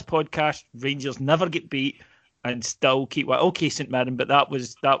start this podcast, Rangers never get beat and still keep, okay, St Mirren, but that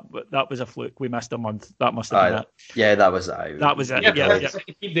was a fluke. We missed a month. That must have been it. Yeah, that was it. That was it.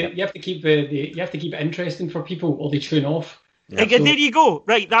 You have to keep it interesting for people or they tune off. Yeah. And there you go.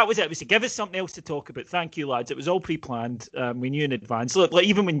 Right, that was it. It was to give us something else to talk about. Thank you, lads. It was all pre-planned. We knew in advance. Look,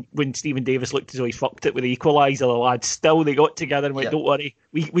 even when Stephen Davis looked as though he fucked it with the equaliser, the lads they got together and went, don't worry,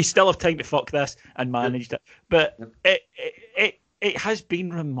 we still have time to fuck this, and managed it. But it has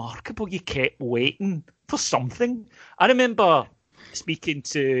been remarkable. You kept waiting for something. I remember speaking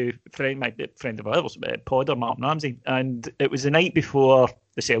to my friend of ours, Podder, Martin Ramsey, and it was the night before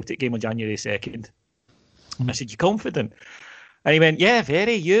the Celtic game on January 2nd. And I said, you confident? And he went, yeah,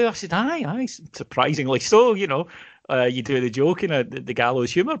 very. You? I said, aye, surprisingly so, you do the joke and the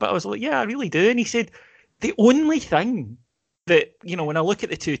gallows humour. But I was like, yeah, I really do. And he said, the only thing that, when I look at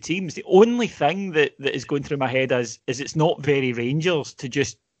the two teams, the only thing that is going through my head is it's not very Rangers to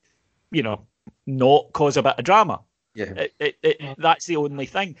just, not cause a bit of drama. Yeah. That's the only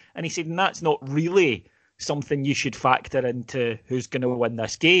thing. And he said, and that's not really something you should factor into who's going to win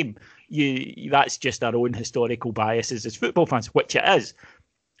this game. That's just our own historical biases as football fans, which it is.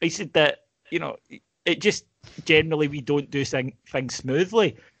 He said that, it just generally we don't do things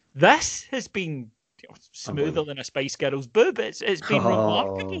smoothly. This has been smoother than a Spice Girls boob. It's been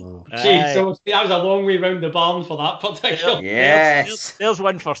remarkable. So that was a long way round the barn for that particular. Yes. There's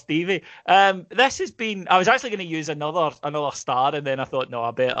one for Stevie. This has been. I was actually going to use another star, and then I thought, no,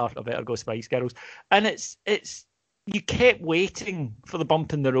 I better go Spice Girls. And it's you kept waiting for the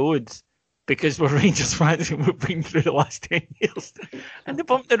bump in the road because we're Rangers fans and we've been through the last 10 years. And the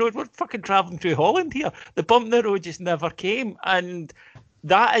bump in the road, we're fucking travelling through Holland here. The bump in the road just never came, and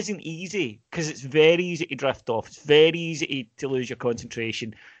that isn't easy because it's very easy to drift off. It's very easy to lose your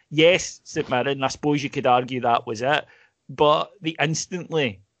concentration. Yes, St Mirren, I suppose you could argue that was it, but they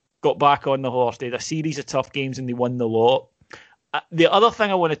instantly got back on the horse. They had a series of tough games and they won the lot. The other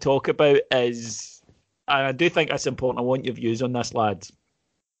thing I want to talk about is, and I do think that's important, I want your views on this, lads.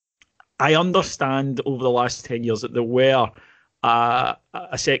 I understand over the last 10 years that there were a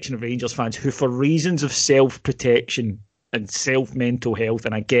section of Rangers fans who, for reasons of self-protection and self-mental health,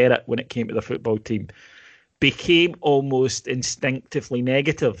 and I get it when it came to the football team, became almost instinctively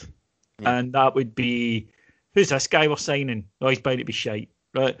negative. Yeah. And that would be, who's this guy we're signing? Oh, he's bound to be shite,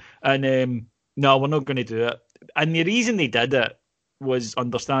 right? And no, we're not going to do it. And the reason they did it was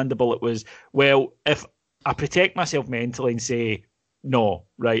understandable. It was, well, if I protect myself mentally and say, no,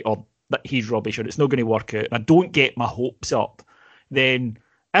 right, or that he's rubbish, or it's not going to work out, and I don't get my hopes up, then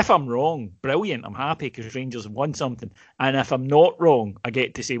if I'm wrong, brilliant, I'm happy because Rangers have won something. And if I'm not wrong, I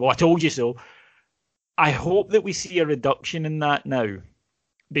get to say, well, I told you so. I hope that we see a reduction in that now,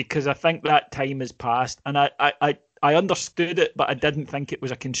 because I think that time has passed. And I understood it, but I didn't think it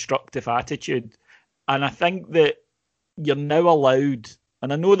was a constructive attitude. And I think that you're now allowed,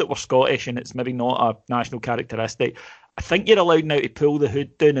 and I know that we're Scottish and it's maybe not a national characteristic, I think you're allowed now to pull the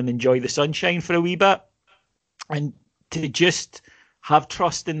hood down and enjoy the sunshine for a wee bit. And to just have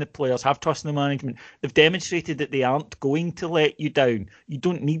trust in the players, have trust in the management. They've demonstrated that they aren't going to let you down. You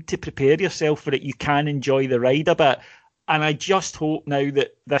don't need to prepare yourself for it. You can enjoy the ride a bit. And I just hope now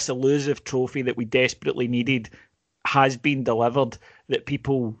that this elusive trophy that we desperately needed has been delivered, that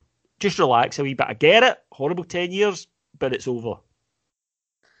people just relax a wee bit. I get it, horrible 10 years, but it's over.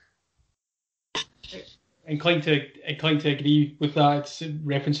 Inclined to agree with that. It's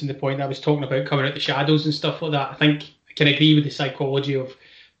referencing the point I was talking about, coming out the shadows and stuff like that. I think I can agree with the psychology of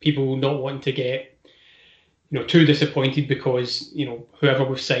people not wanting to get, too disappointed because, whoever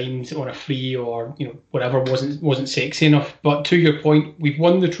we've signed on a free or, whatever wasn't sexy enough. But to your point, we've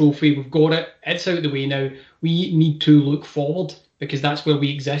won the trophy, we've got it, it's out of the way now. We need to look forward because that's where we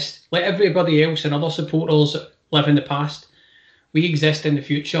exist. Like everybody else and other supporters live in the past, we exist in the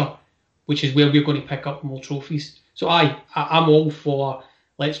future, which is where we're going to pick up more trophies. So I'm all for,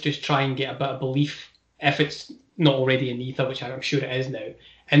 let's just try and get a bit of belief, if it's not already in the ether, which I'm sure it is now,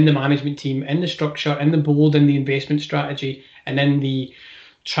 in the management team, in the structure, in the board, in the investment strategy, and in the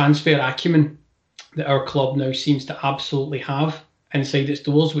transfer acumen that our club now seems to absolutely have inside its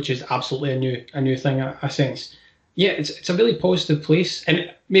doors, which is absolutely a new thing, I sense. Yeah, it's a really positive place,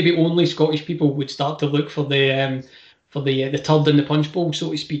 and maybe only Scottish people would start to look for the turd in the punch bowl,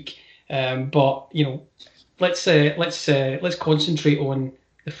 so to speak. But let's concentrate on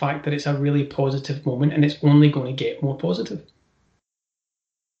the fact that it's a really positive moment, and it's only going to get more positive.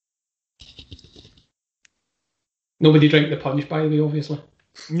 Nobody drank the punch, by the way, obviously.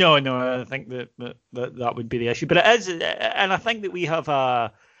 No, I think that would be the issue. But it is, and I think that we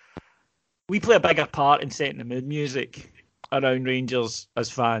play a bigger part in setting the mood music around Rangers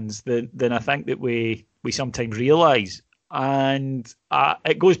as fans than I think that we sometimes realise. And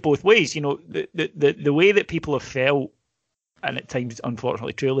it goes both ways. The way that people have felt, and at times,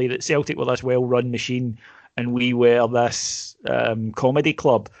 unfortunately, truly, that Celtic were this well-run machine and we were this comedy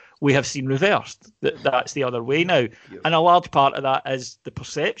club, we have seen reversed. That's the other way now. Yep. And a large part of that is the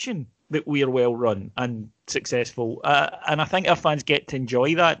perception that we are well-run and successful. And I think our fans get to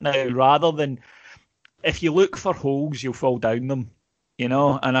enjoy that now, rather than, if you look for holes, you'll fall down them.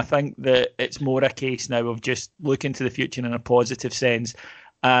 And I think that it's more a case now of just looking to the future in a positive sense.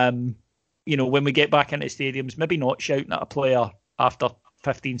 When we get back into stadiums, maybe not shouting at a player after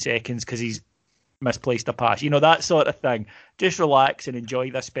 15 seconds because he's misplaced a pass, that sort of thing. Just relax and enjoy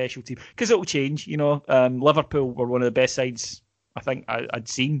this special team, because it'll change. Liverpool were one of the best sides I think I'd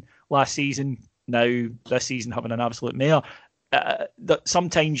seen last season. Now this season having an absolute mare. That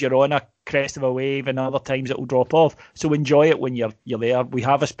sometimes you're on a crest of a wave, and other times it will drop off. So enjoy it when you're there. We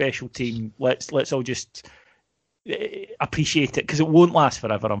have a special team. Let's all just appreciate it, because it won't last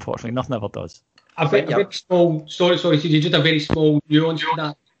forever, unfortunately. Nothing ever does. A very small, sorry, CJ, just a very small nuance to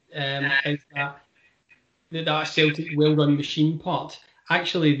that, is that Celtic well-run machine part.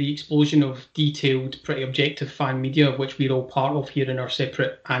 Actually, the explosion of detailed, pretty objective fan media, which we're all part of here in our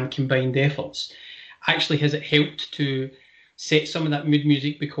separate and combined efforts, actually has it helped to set some of that mood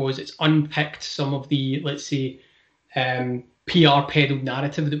music, because it's unpicked some of the, let's say, PR peddled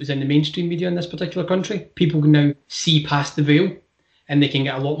narrative that was in the mainstream media in this particular country. People can now see past the veil, and they can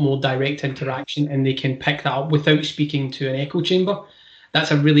get a lot more direct interaction, and they can pick that up without speaking to an echo chamber.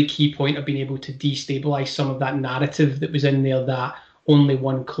 That's a really key point of being able to destabilise some of that narrative that was in there, that only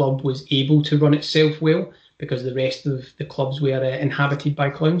one club was able to run itself well because the rest of the clubs were inhabited by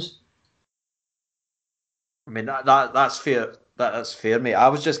clowns. I mean, that's fair. That's fair, mate. I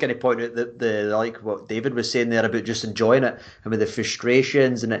was just going to point out that the like what David was saying there about just enjoying it. I mean, the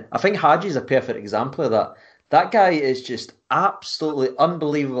frustrations and it. I think Haji's a perfect example of that. That guy is just absolutely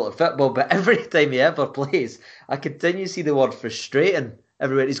unbelievable at football, but every time he ever plays, I continue to see the word frustrating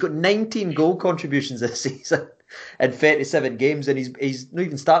everywhere. He's got 19 goal contributions this season in 37 games, and he's not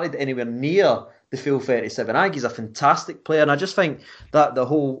even started anywhere near the full 37. I think he's a fantastic player, and I just think that the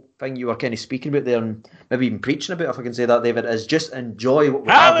whole thing you were kind of speaking about there, and maybe even preaching about, if I can say that, David, is just enjoy what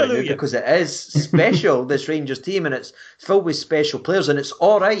we have right now, because it is special, this Rangers team, and it's filled with special players, and it's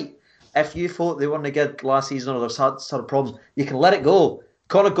all right if you thought they weren't good last season or there's had a problem. You can let it go.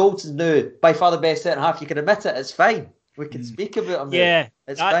 Connor Goldson's now by far the best centre half. You can admit it. It's fine. We can speak about him. Yeah,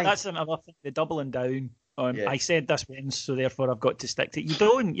 it's fine. That's another thing. The doubling down on. Yeah. I said this once, so therefore I've got to stick to it. You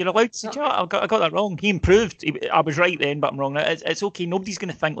don't. You're allowed to say, no. I got that wrong. He improved. I was right then, but I'm wrong. It's okay. Nobody's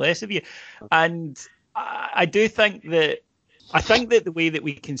going to think less of you. And I do think that. I think that the way that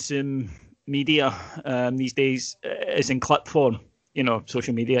we consume media these days is in clip form. You know,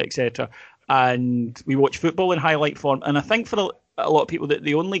 social media, etc. And we watch football in highlight form. And I think for a lot of people that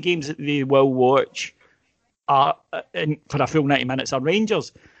the only games that they will watch are for a full 90 minutes are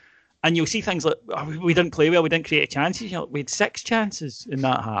Rangers. And you'll see things like, we didn't play well, we didn't create chances. You know, we had 6 chances in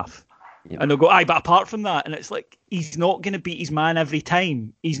that half. Yep. And they'll go, but apart from that, and it's like, he's not going to beat his man every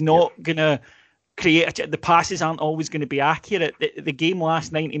time. He's not going to create the passes aren't always going to be accurate. The game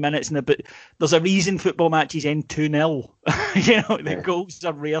lasts 90 minutes, but there's a reason football matches end 2-0. The goals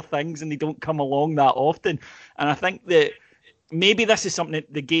are rare things and they don't come along that often. And I think that maybe this is something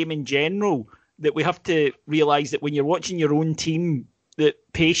that the game in general, that we have to realise that when you're watching your own team, that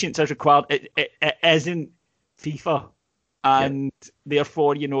patience is required. It isn't FIFA. And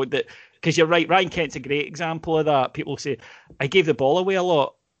therefore, that, because you're right, Ryan Kent's a great example of that. People say, I gave the ball away a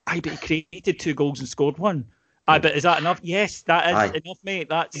lot. But he created 2 goals and scored 1. But is that enough? Yes, that is enough, mate.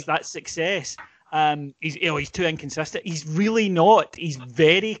 That's success. He's too inconsistent. He's really not. He's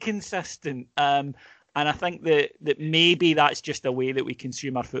very consistent. And I think that maybe that's just a way that we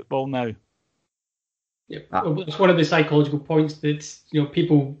consume our football now. Yeah, it's one of the psychological points that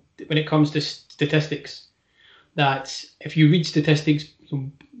people, when it comes to statistics, that if you read statistics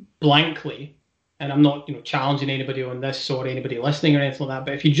blankly. And I'm not, challenging anybody on this or anybody listening or anything like that.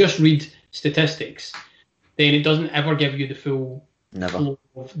 But if you just read statistics, then it doesn't ever give you the full flow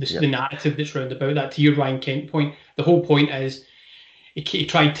of the narrative that's round about that. To your Ryan Kent point, the whole point is he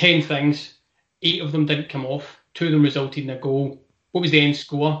tried 10 things, 8 of them didn't come off, 2 of them resulted in a goal. What was the end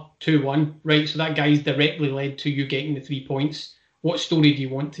score? 2-1, right? So that guy's directly led to you getting the 3 points. What story do you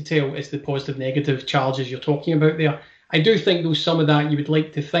want to tell? Is the positive, negative charges you're talking about there? I do think, though, some of that you would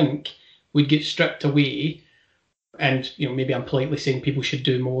like to think would get stripped away, and maybe I'm politely saying people should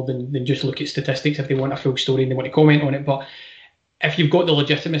do more than just look at statistics if they want a full story and they want to comment on it. But if you've got the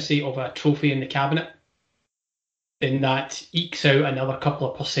legitimacy of a trophy in the cabinet, then that ekes out another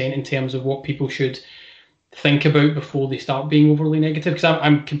couple of percent in terms of what people should think about before they start being overly negative. Because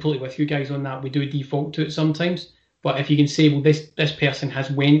I'm completely with you guys on that. We do default to it sometimes, but if you can say, well, this person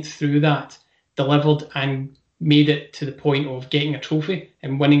has went through that, delivered, and made it to the point of getting a trophy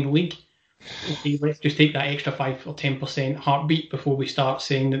and winning the league. Okay, let's just take that extra 5 or 10% heartbeat before we start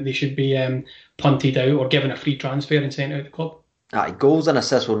saying that they should be punted out or given a free transfer and sent out of the club. Goals and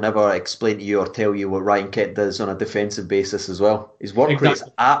assists will never explain to you or tell you what Ryan Kent does on a defensive basis as well. His work rate is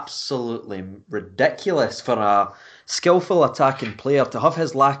absolutely ridiculous for a skillful attacking player. To have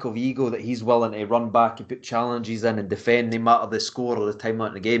his lack of ego, that he's willing to run back and put challenges in and defend no matter the score or the time out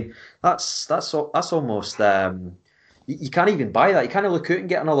in the game, that's almost... You can't even buy that. You can't look out and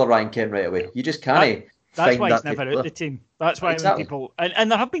get another Ryan Kent right away. You just can't. That's why he's never out the team. That's why when people... And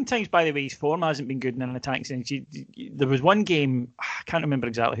there have been times, by the way, his form hasn't been good in an attacking sense. There was one game, I can't remember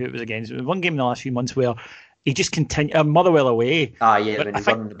exactly who it was against. There was one game in the last few months where he just continued Motherwell away. When he I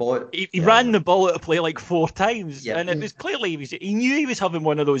ran the ball. He ran the ball out of play like 4 times, and it was clearly he knew he was having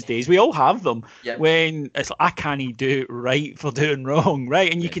one of those days. We all have them when it's like, I can't do right for doing wrong,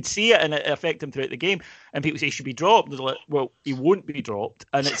 right? And you could see it, and it affect him throughout the game. And people say he should be dropped. They're like, well, he won't be dropped,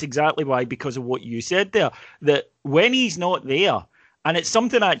 and it's exactly why, because of what you said there, that when he's not there, and it's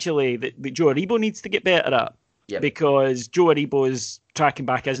something actually that Joe Aribo needs to get better at. Because Joe Aribo's tracking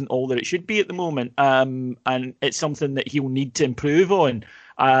back isn't all that it should be at the moment, and it's something that he'll need to improve on,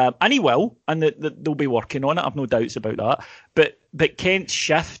 and he will, and they'll be working on it. I've no doubts about that. But Kent's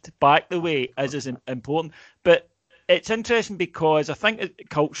shift back the way is important. But it's interesting because I think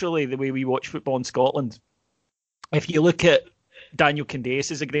culturally, the way we watch football in Scotland, if you look at Daniel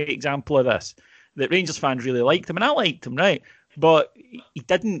Candeias is a great example of this. That Rangers fans really liked him, and I liked him, right? But he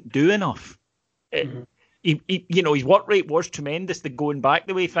didn't do enough. His work rate was tremendous. The going back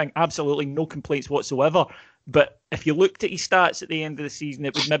the way thing, absolutely no complaints whatsoever. But if you looked at his stats at the end of the season,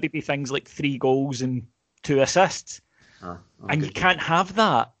 it would maybe be things like 3 goals and 2 assists. And you can't have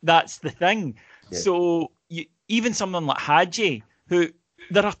that. That's the thing. Yeah. So even someone like Hadji, who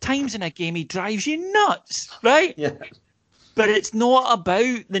there are times in a game he drives you nuts, right? Yeah. But it's not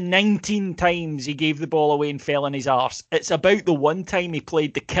about the 19 times he gave the ball away and fell on his arse. It's about the one time he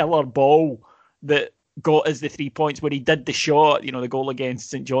played the killer ball that got us the 3 points, where he did the shot, the goal against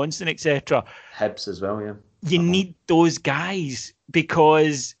St Johnstone, etc. Hibs as well, yeah. You need those guys,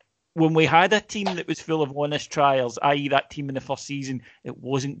 because when we had a team that was full of honest trials, i.e. that team in the first season, it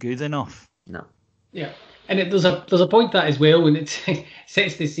wasn't good enough. No. Yeah, and there's a point that as well, and it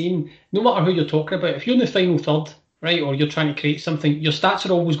sets the scene. No matter who you're talking about, if you're in the final third, right, or you're trying to create something, your stats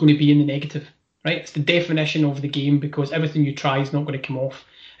are always going to be in the negative, right? It's the definition of the game, because everything you try is not going to come off.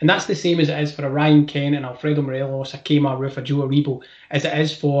 And that's the same as it is for a Ryan Kent and Alfredo Morelos, a Kemar Roof, a Joe Aribo, as it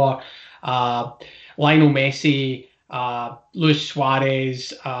is for Lionel Messi, Luis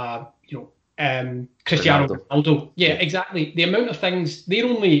Suarez, Cristiano Ronaldo. Yeah, exactly. The amount of things, they're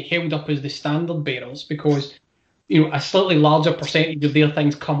only held up as the standard bearers because, a slightly larger percentage of their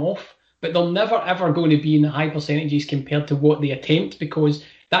things come off, but they're never ever going to be in the high percentages compared to what they attempt, because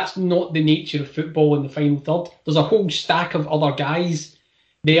that's not the nature of football in the final third. There's a whole stack of other guys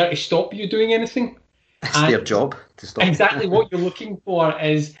there to stop you doing anything. It's their job to stop. Exactly what you're looking for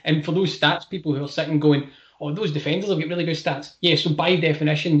is, and for those stats people who are sitting going, oh, those defenders have got really good stats. Yeah, so by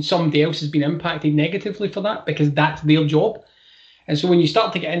definition, somebody else has been impacted negatively for that, because that's their job. And so when you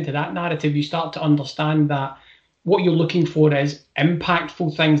start to get into that narrative, you start to understand that what you're looking for is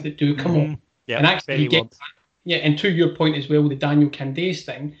impactful things that do come up. Yeah, and actually and to your point as well, with the Daniel Candeias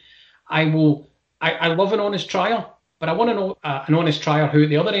thing, I love an honest trier. But I want to know an honest trier who at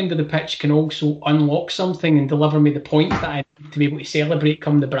the other end of the pitch can also unlock something and deliver me the points that I need to be able to celebrate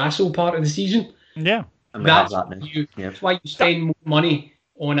come the Brasso part of the season. Yeah. That's why you spend more money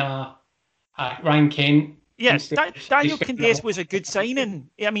on a Ryan Kent. Yes, Daniel Candeias was a good signing.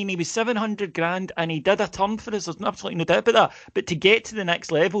 I mean, he was 700 grand and he did a turn for us. There's absolutely no doubt about that. But to get to the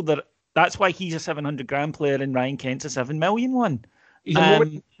next level, that's why he's a 700 grand player and Ryan Kent's a 7 million one. He's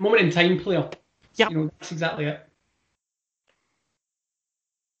a moment in time player. Yeah. That's exactly it.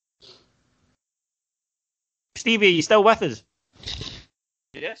 Stevie, are you still with us?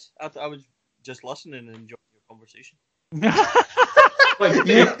 Yes, I was just listening and enjoying your conversation.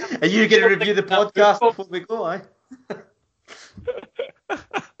 Are you going to review the podcast before we go, eh?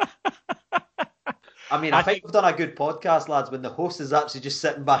 I think we've done a good podcast, lads, when the host is actually just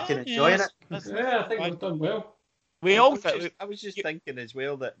sitting back and enjoying it. Yeah, I think we've done well. I was just thinking as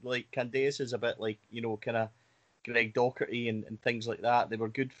well that, like, Candeias is a bit like, kind of Greg Docherty and things like that. They were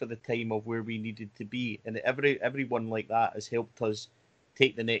good for the time of where we needed to be, and everyone like that has helped us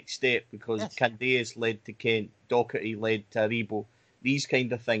take the next step, because Candeias led to Kent, Docherty led to Aribo, these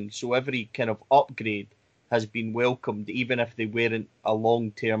kind of things. So every kind of upgrade has been welcomed, even if they weren't a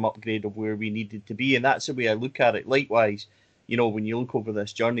long-term upgrade of where we needed to be, and that's the way I look at it. Likewise, when you look over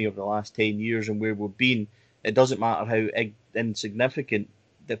this journey of the last 10 years and where we've been, it doesn't matter how insignificant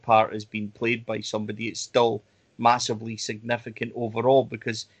the part has been played by somebody, it's still massively significant overall,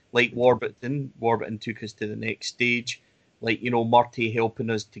 because like Warburton took us to the next stage, like Murty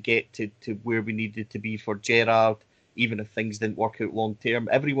helping us to get to where we needed to be for Gerrard, even if things didn't work out long term.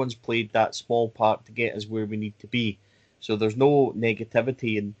 Everyone's played that small part to get us where we need to be, so there's no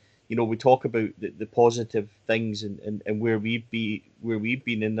negativity. And we talk about the positive things and where we've been,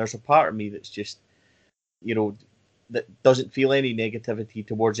 and there's a part of me that's just that doesn't feel any negativity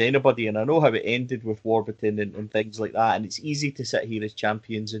towards anybody. And I know how it ended with Warburton and things like that. And it's easy to sit here as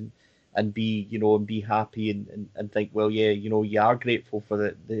champions and and be, and be happy and think, well, yeah, you are grateful for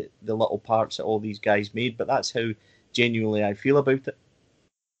the little parts that all these guys made. But that's how genuinely I feel about it.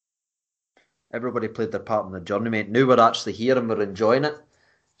 Everybody played their part in the journey, mate. Now we're actually here and we're enjoying it.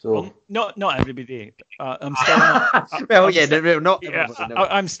 So not everybody. I'm still not. Well, I'm yeah, still, not yeah, everybody.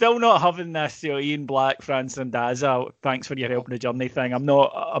 I'm still not having this, Ian Black, Franz Sandaza. Thanks for your help in the journey thing. I'm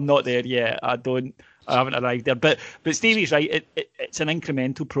not there yet. I haven't arrived there. But Stevie's right. It's an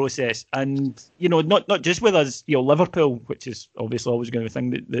incremental process, and not just with us. Liverpool, which is obviously always going to be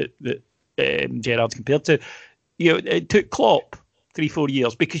a thing that Gerrard's compared to. It took Klopp 3-4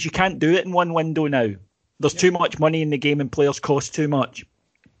 years because you can't do it in one window now. There's too much money in the game and players cost too much.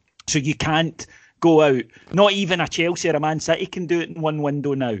 So you can't go out. Not even a Chelsea or a Man City can do it in one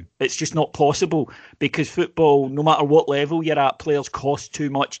window now. It's just not possible because football, no matter what level you're at, players cost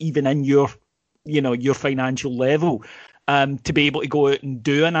too much, even in your financial level, to be able to go out and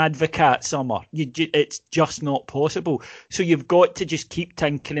do an Advocat summer. It's just not possible. So you've got to just keep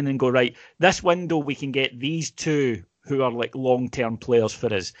tinkering and go, right, this window we can get these two who are like long-term players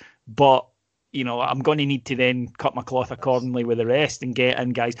for us. But I'm going to need to then cut my cloth accordingly with the rest and get in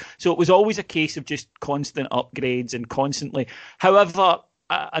guys. So it was always a case of just constant upgrades and constantly. However,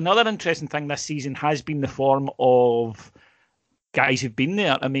 another interesting thing this season has been the form of guys who've been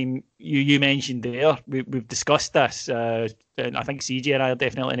there. I mean, you mentioned there, we've discussed this, and I think CJ and I are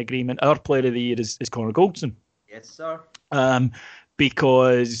definitely in agreement. Our player of the year is Connor Goldson. Yes, sir.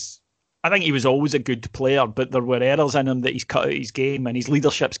 Because I think he was always a good player, but there were errors in him that he's cut out his game, and his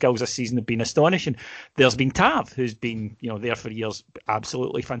leadership skills this season have been astonishing. There's been Tav, who's been there for years,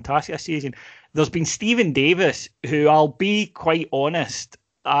 absolutely fantastic this season. There's been Stephen Davis, who, I'll be quite honest,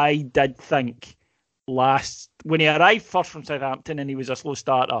 I did think when he arrived first from Southampton and he was a slow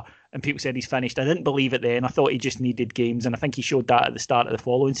starter and people said he's finished, I didn't believe it then. I thought he just needed games, and I think he showed that at the start of the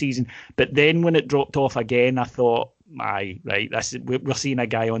following season. But then when it dropped off again, I thought, we're seeing a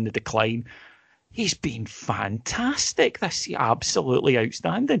guy on the decline. He's been fantastic this year, absolutely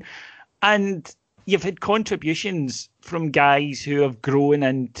outstanding. And you've had contributions from guys who have grown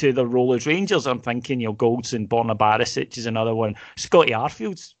into the role as Rangers. I'm thinking, Goldson, Borna Barisic is another one. Scotty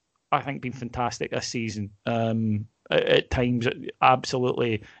Arfield's, I think, been fantastic this season. At times,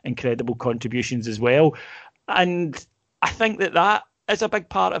 absolutely incredible contributions as well. And I think that is a big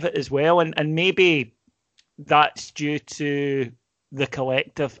part of it as well. And maybe that's due to the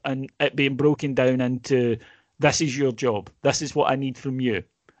collective and it being broken down into, this is your job, this is what I need from you,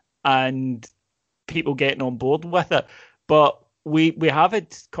 and people getting on board with it. But we have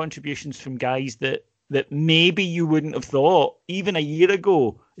had contributions from guys that maybe you wouldn't have thought even a year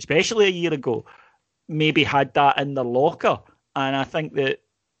ago, especially a year ago, maybe had that in their locker. And I think that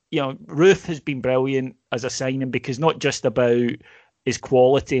Ruth has been brilliant as a signing, because not just about his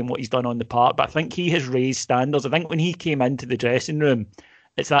quality and what he's done on the park, but I think he has raised standards. I think when he came into the dressing room,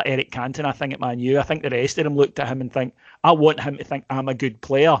 it's that Eric Cantona thing at Man U. I think the rest of them looked at him and think, I want him to think I'm a good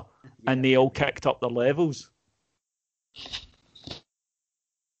player. Yeah. And they all kicked up their levels.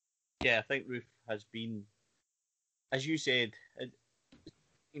 Yeah, I think Ruth has been, as you said, it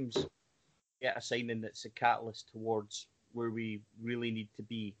seems a signing that's a catalyst towards where we really need to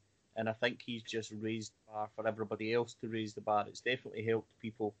be. And I think he's just raised the bar for everybody else to raise the bar. It's definitely helped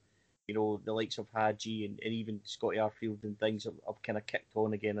people, the likes of Hadji and even Scotty Arfield and things have kind of kicked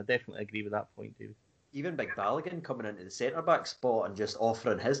on again. I definitely agree with that point, David. Even Big Balogun coming into the centre-back spot and just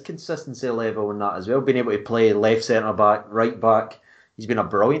offering his consistency level in that as well, being able to play left centre-back, right back. He's been a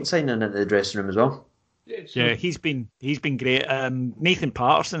brilliant signing into the dressing room as well. Yeah, he's been great. Nathan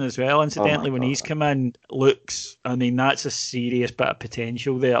Patterson as well, incidentally, when he's come in, that's a serious bit of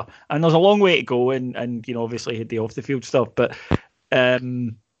potential there. And there's a long way to go, and obviously had the off the field stuff, but that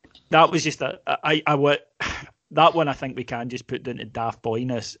was just that one I think we can just put down to daft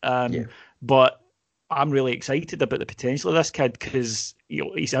boyness. But I'm really excited about the potential of this kid, because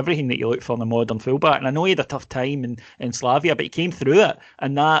he's everything that you look for in a modern fullback. And I know he had a tough time in Slavia, but he came through it,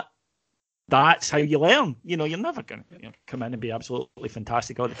 and that's how you learn. You're never going to come in and be absolutely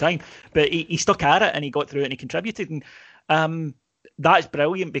fantastic all the time. But he stuck at it and he got through it and he contributed. And that's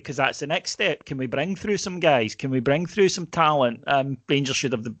brilliant, because that's the next step. Can we bring through some guys? Can we bring through some talent? Rangers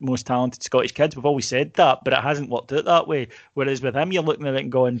should have the most talented Scottish kids. We've always said that, but it hasn't worked out that way. Whereas with him, you're looking at it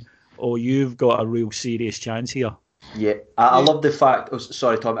and going, oh, you've got a real serious chance here. Yeah, I love the fact. Oh,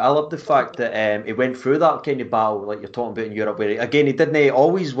 sorry, Tom. I love the fact that he went through that kind of battle, like you're talking about in Europe, where he didn't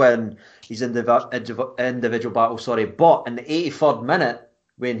always win his individual battle. Sorry, but in the 83rd minute,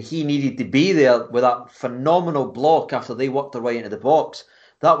 when he needed to be there with that phenomenal block after they worked their way into the box,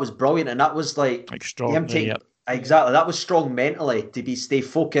 that was brilliant, and that was like him taking Exactly. That was strong mentally to stay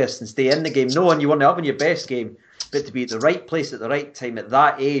focused and stay in the game, knowing you weren't having your best game, but to be at the right place at the right time at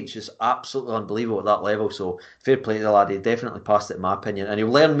that age is absolutely unbelievable at that level. So fair play to the lad. He definitely passed it, in my opinion. And he'll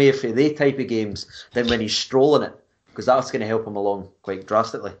learn more for they type of games than when he's strolling it, because that's going to help him along quite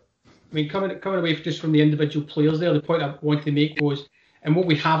drastically. I mean, coming away just from the individual players there, the point I wanted to make was, and what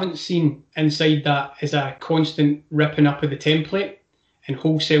we haven't seen inside that is a constant ripping up of the template and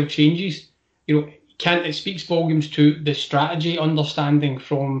wholesale changes. It speaks volumes to the strategy understanding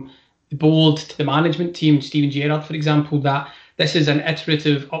from the board to the management team, Steven Gerrard, for example, that this is an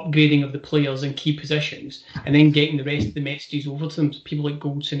iterative upgrading of the players in key positions and then getting the rest of the messages over to them, people like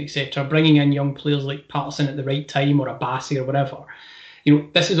Goldson, etc., bringing in young players like Patterson at the right time or a Bassey or whatever.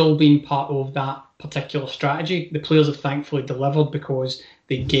 This has all been part of that particular strategy. The players have thankfully delivered because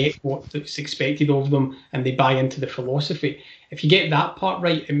they get what's expected of them and they buy into the philosophy. If you get that part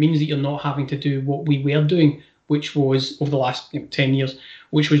right, it means that you're not having to do what we were doing, which was over the last 10 years,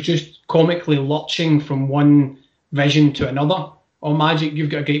 which was just comically lurching from one vision to another. Oh, Magic,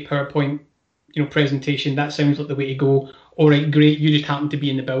 you've got a great PowerPoint presentation. That sounds like the way to go. All right, great. You just happen to be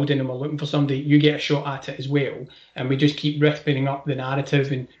in the building and we're looking for somebody. You get a shot at it as well. And we just keep ripping up the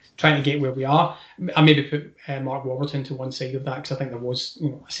narrative and trying to get where we are. I maybe put Mark Warburton to one side of that because I think there was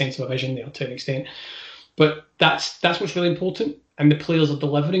a sense of a vision there to an extent. But that's what's really important. And the players are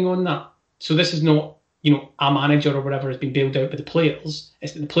delivering on that. So this is not, a manager or whatever has been bailed out by the players.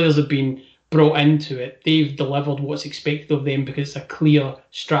 It's that the players have been brought into it. They've delivered what's expected of them because it's a clear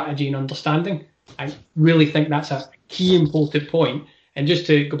strategy and understanding. I really think that's a key important point. And just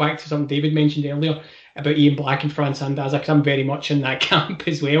to go back to something David mentioned earlier about Ian Black and Fran Sandaza, because I'm very much in that camp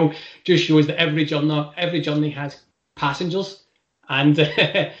as well, just shows that every journey has passengers. And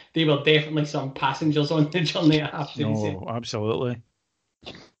there were definitely some passengers on the journey, I have to say. No, absolutely.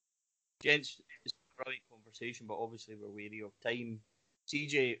 Gents, it's a brilliant conversation, but obviously we're wary of time.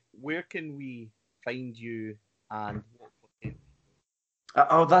 CJ, where can we find you and what content?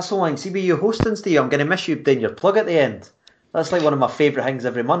 Oh, that's the line. See, with you hosting, Steve, I'm going to miss you doing your plug at the end. That's like one of my favourite things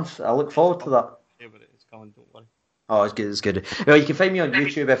every month. I look forward to that. It's coming, don't worry. Oh, it's good. It's good. Well, you can find me on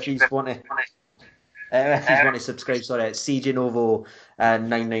YouTube if you want to. If you want to subscribe, sorry, it's CJ Novo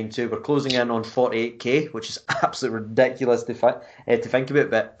 992. We're closing in on 48k, which is absolutely ridiculous to think about.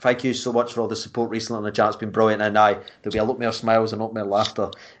 But thank you so much for all the support recently on the chat. It's been brilliant, and there'll be a lot more smiles and a lot more laughter,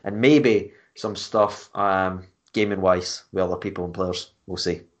 and maybe some stuff gaming wise with other people and players. We'll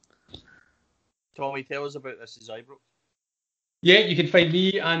see. Tommy, tell us about This Is Ibrox. Yeah, you can find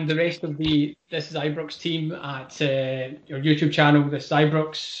me and the rest of the This Is Ibrox team at your YouTube channel, This Is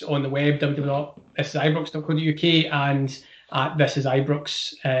Ibrox, on the web, www.thisisibrox.co.uk, and at This Is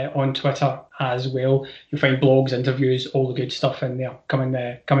Ibrox on Twitter as well. You'll find blogs, interviews, all the good stuff in there. Come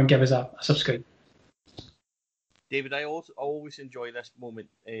and give us a subscribe. David, I always enjoy this moment.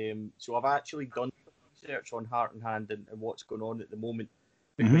 So I've actually done research on Heart and Hand and what's going on at the moment,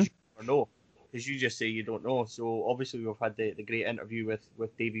 because you never know. Because you just say you don't know. So obviously we've had the great interview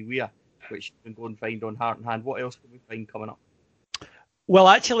with Davy Weir, which you can go and find on Heart and Hand. What else can we find coming up? Well,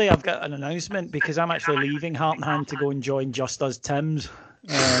 actually, I've got an announcement because I'm actually leaving Heart and Hand to go and join Just Us Tim's.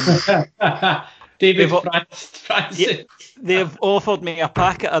 David they've offered me a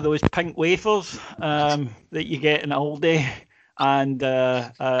packet of those pink wafers that you get in Aldi and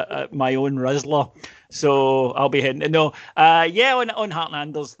my own Rizzler. So I'll be heading. On Heart and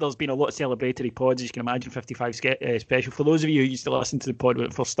Hand, there's been a lot of celebratory pods, as you can imagine. 55 special. For those of you who used to listen to the pod when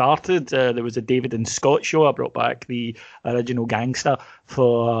it first started, there was a David and Scott show. I brought back the original Gangster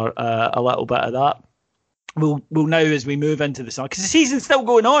for a little bit of that. We'll now, as we move into the summer, because the season's still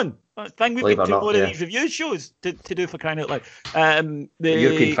going on. I think we've got 2 more of these review shows to do for crying out loud. The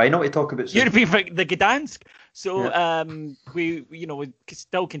European final to talk about soon. The Gdansk. So we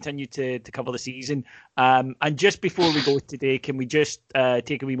still continue to cover the season. And just before we go today, can we just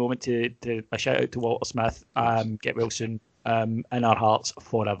take a wee moment to a shout out to Walter Smith? Get well soon. In our hearts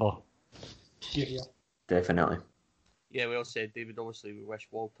forever. Yeah. Definitely. Yeah, well said, David. Obviously, we wish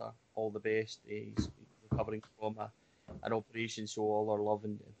Walter all the best. He's recovering from an operation, so all our love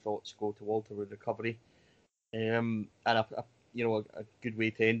and thoughts go to Walter with recovery. And a good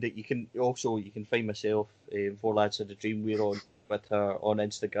way to end it. You can find myself, Four Lads of the Dream. We're on Twitter, on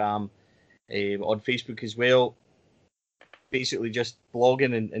Instagram, on Facebook as well. Basically, just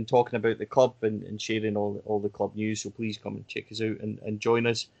blogging and talking about the club and sharing all the club news. So please come and check us out and join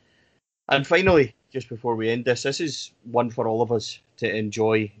us. And finally, just before we end this is one for all of us to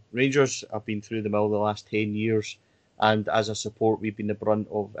enjoy. Rangers have been through the mill the last 10 years, and as a support, we've been the brunt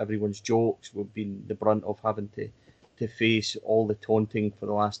of everyone's jokes. We've been the brunt of having to face all the taunting for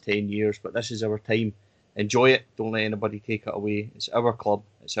the last 10 years. But this is our time Enjoy it. Don't let anybody take it away. It's our club,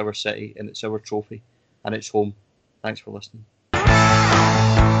 it's our city, and it's our trophy, and it's home. Thanks for listening.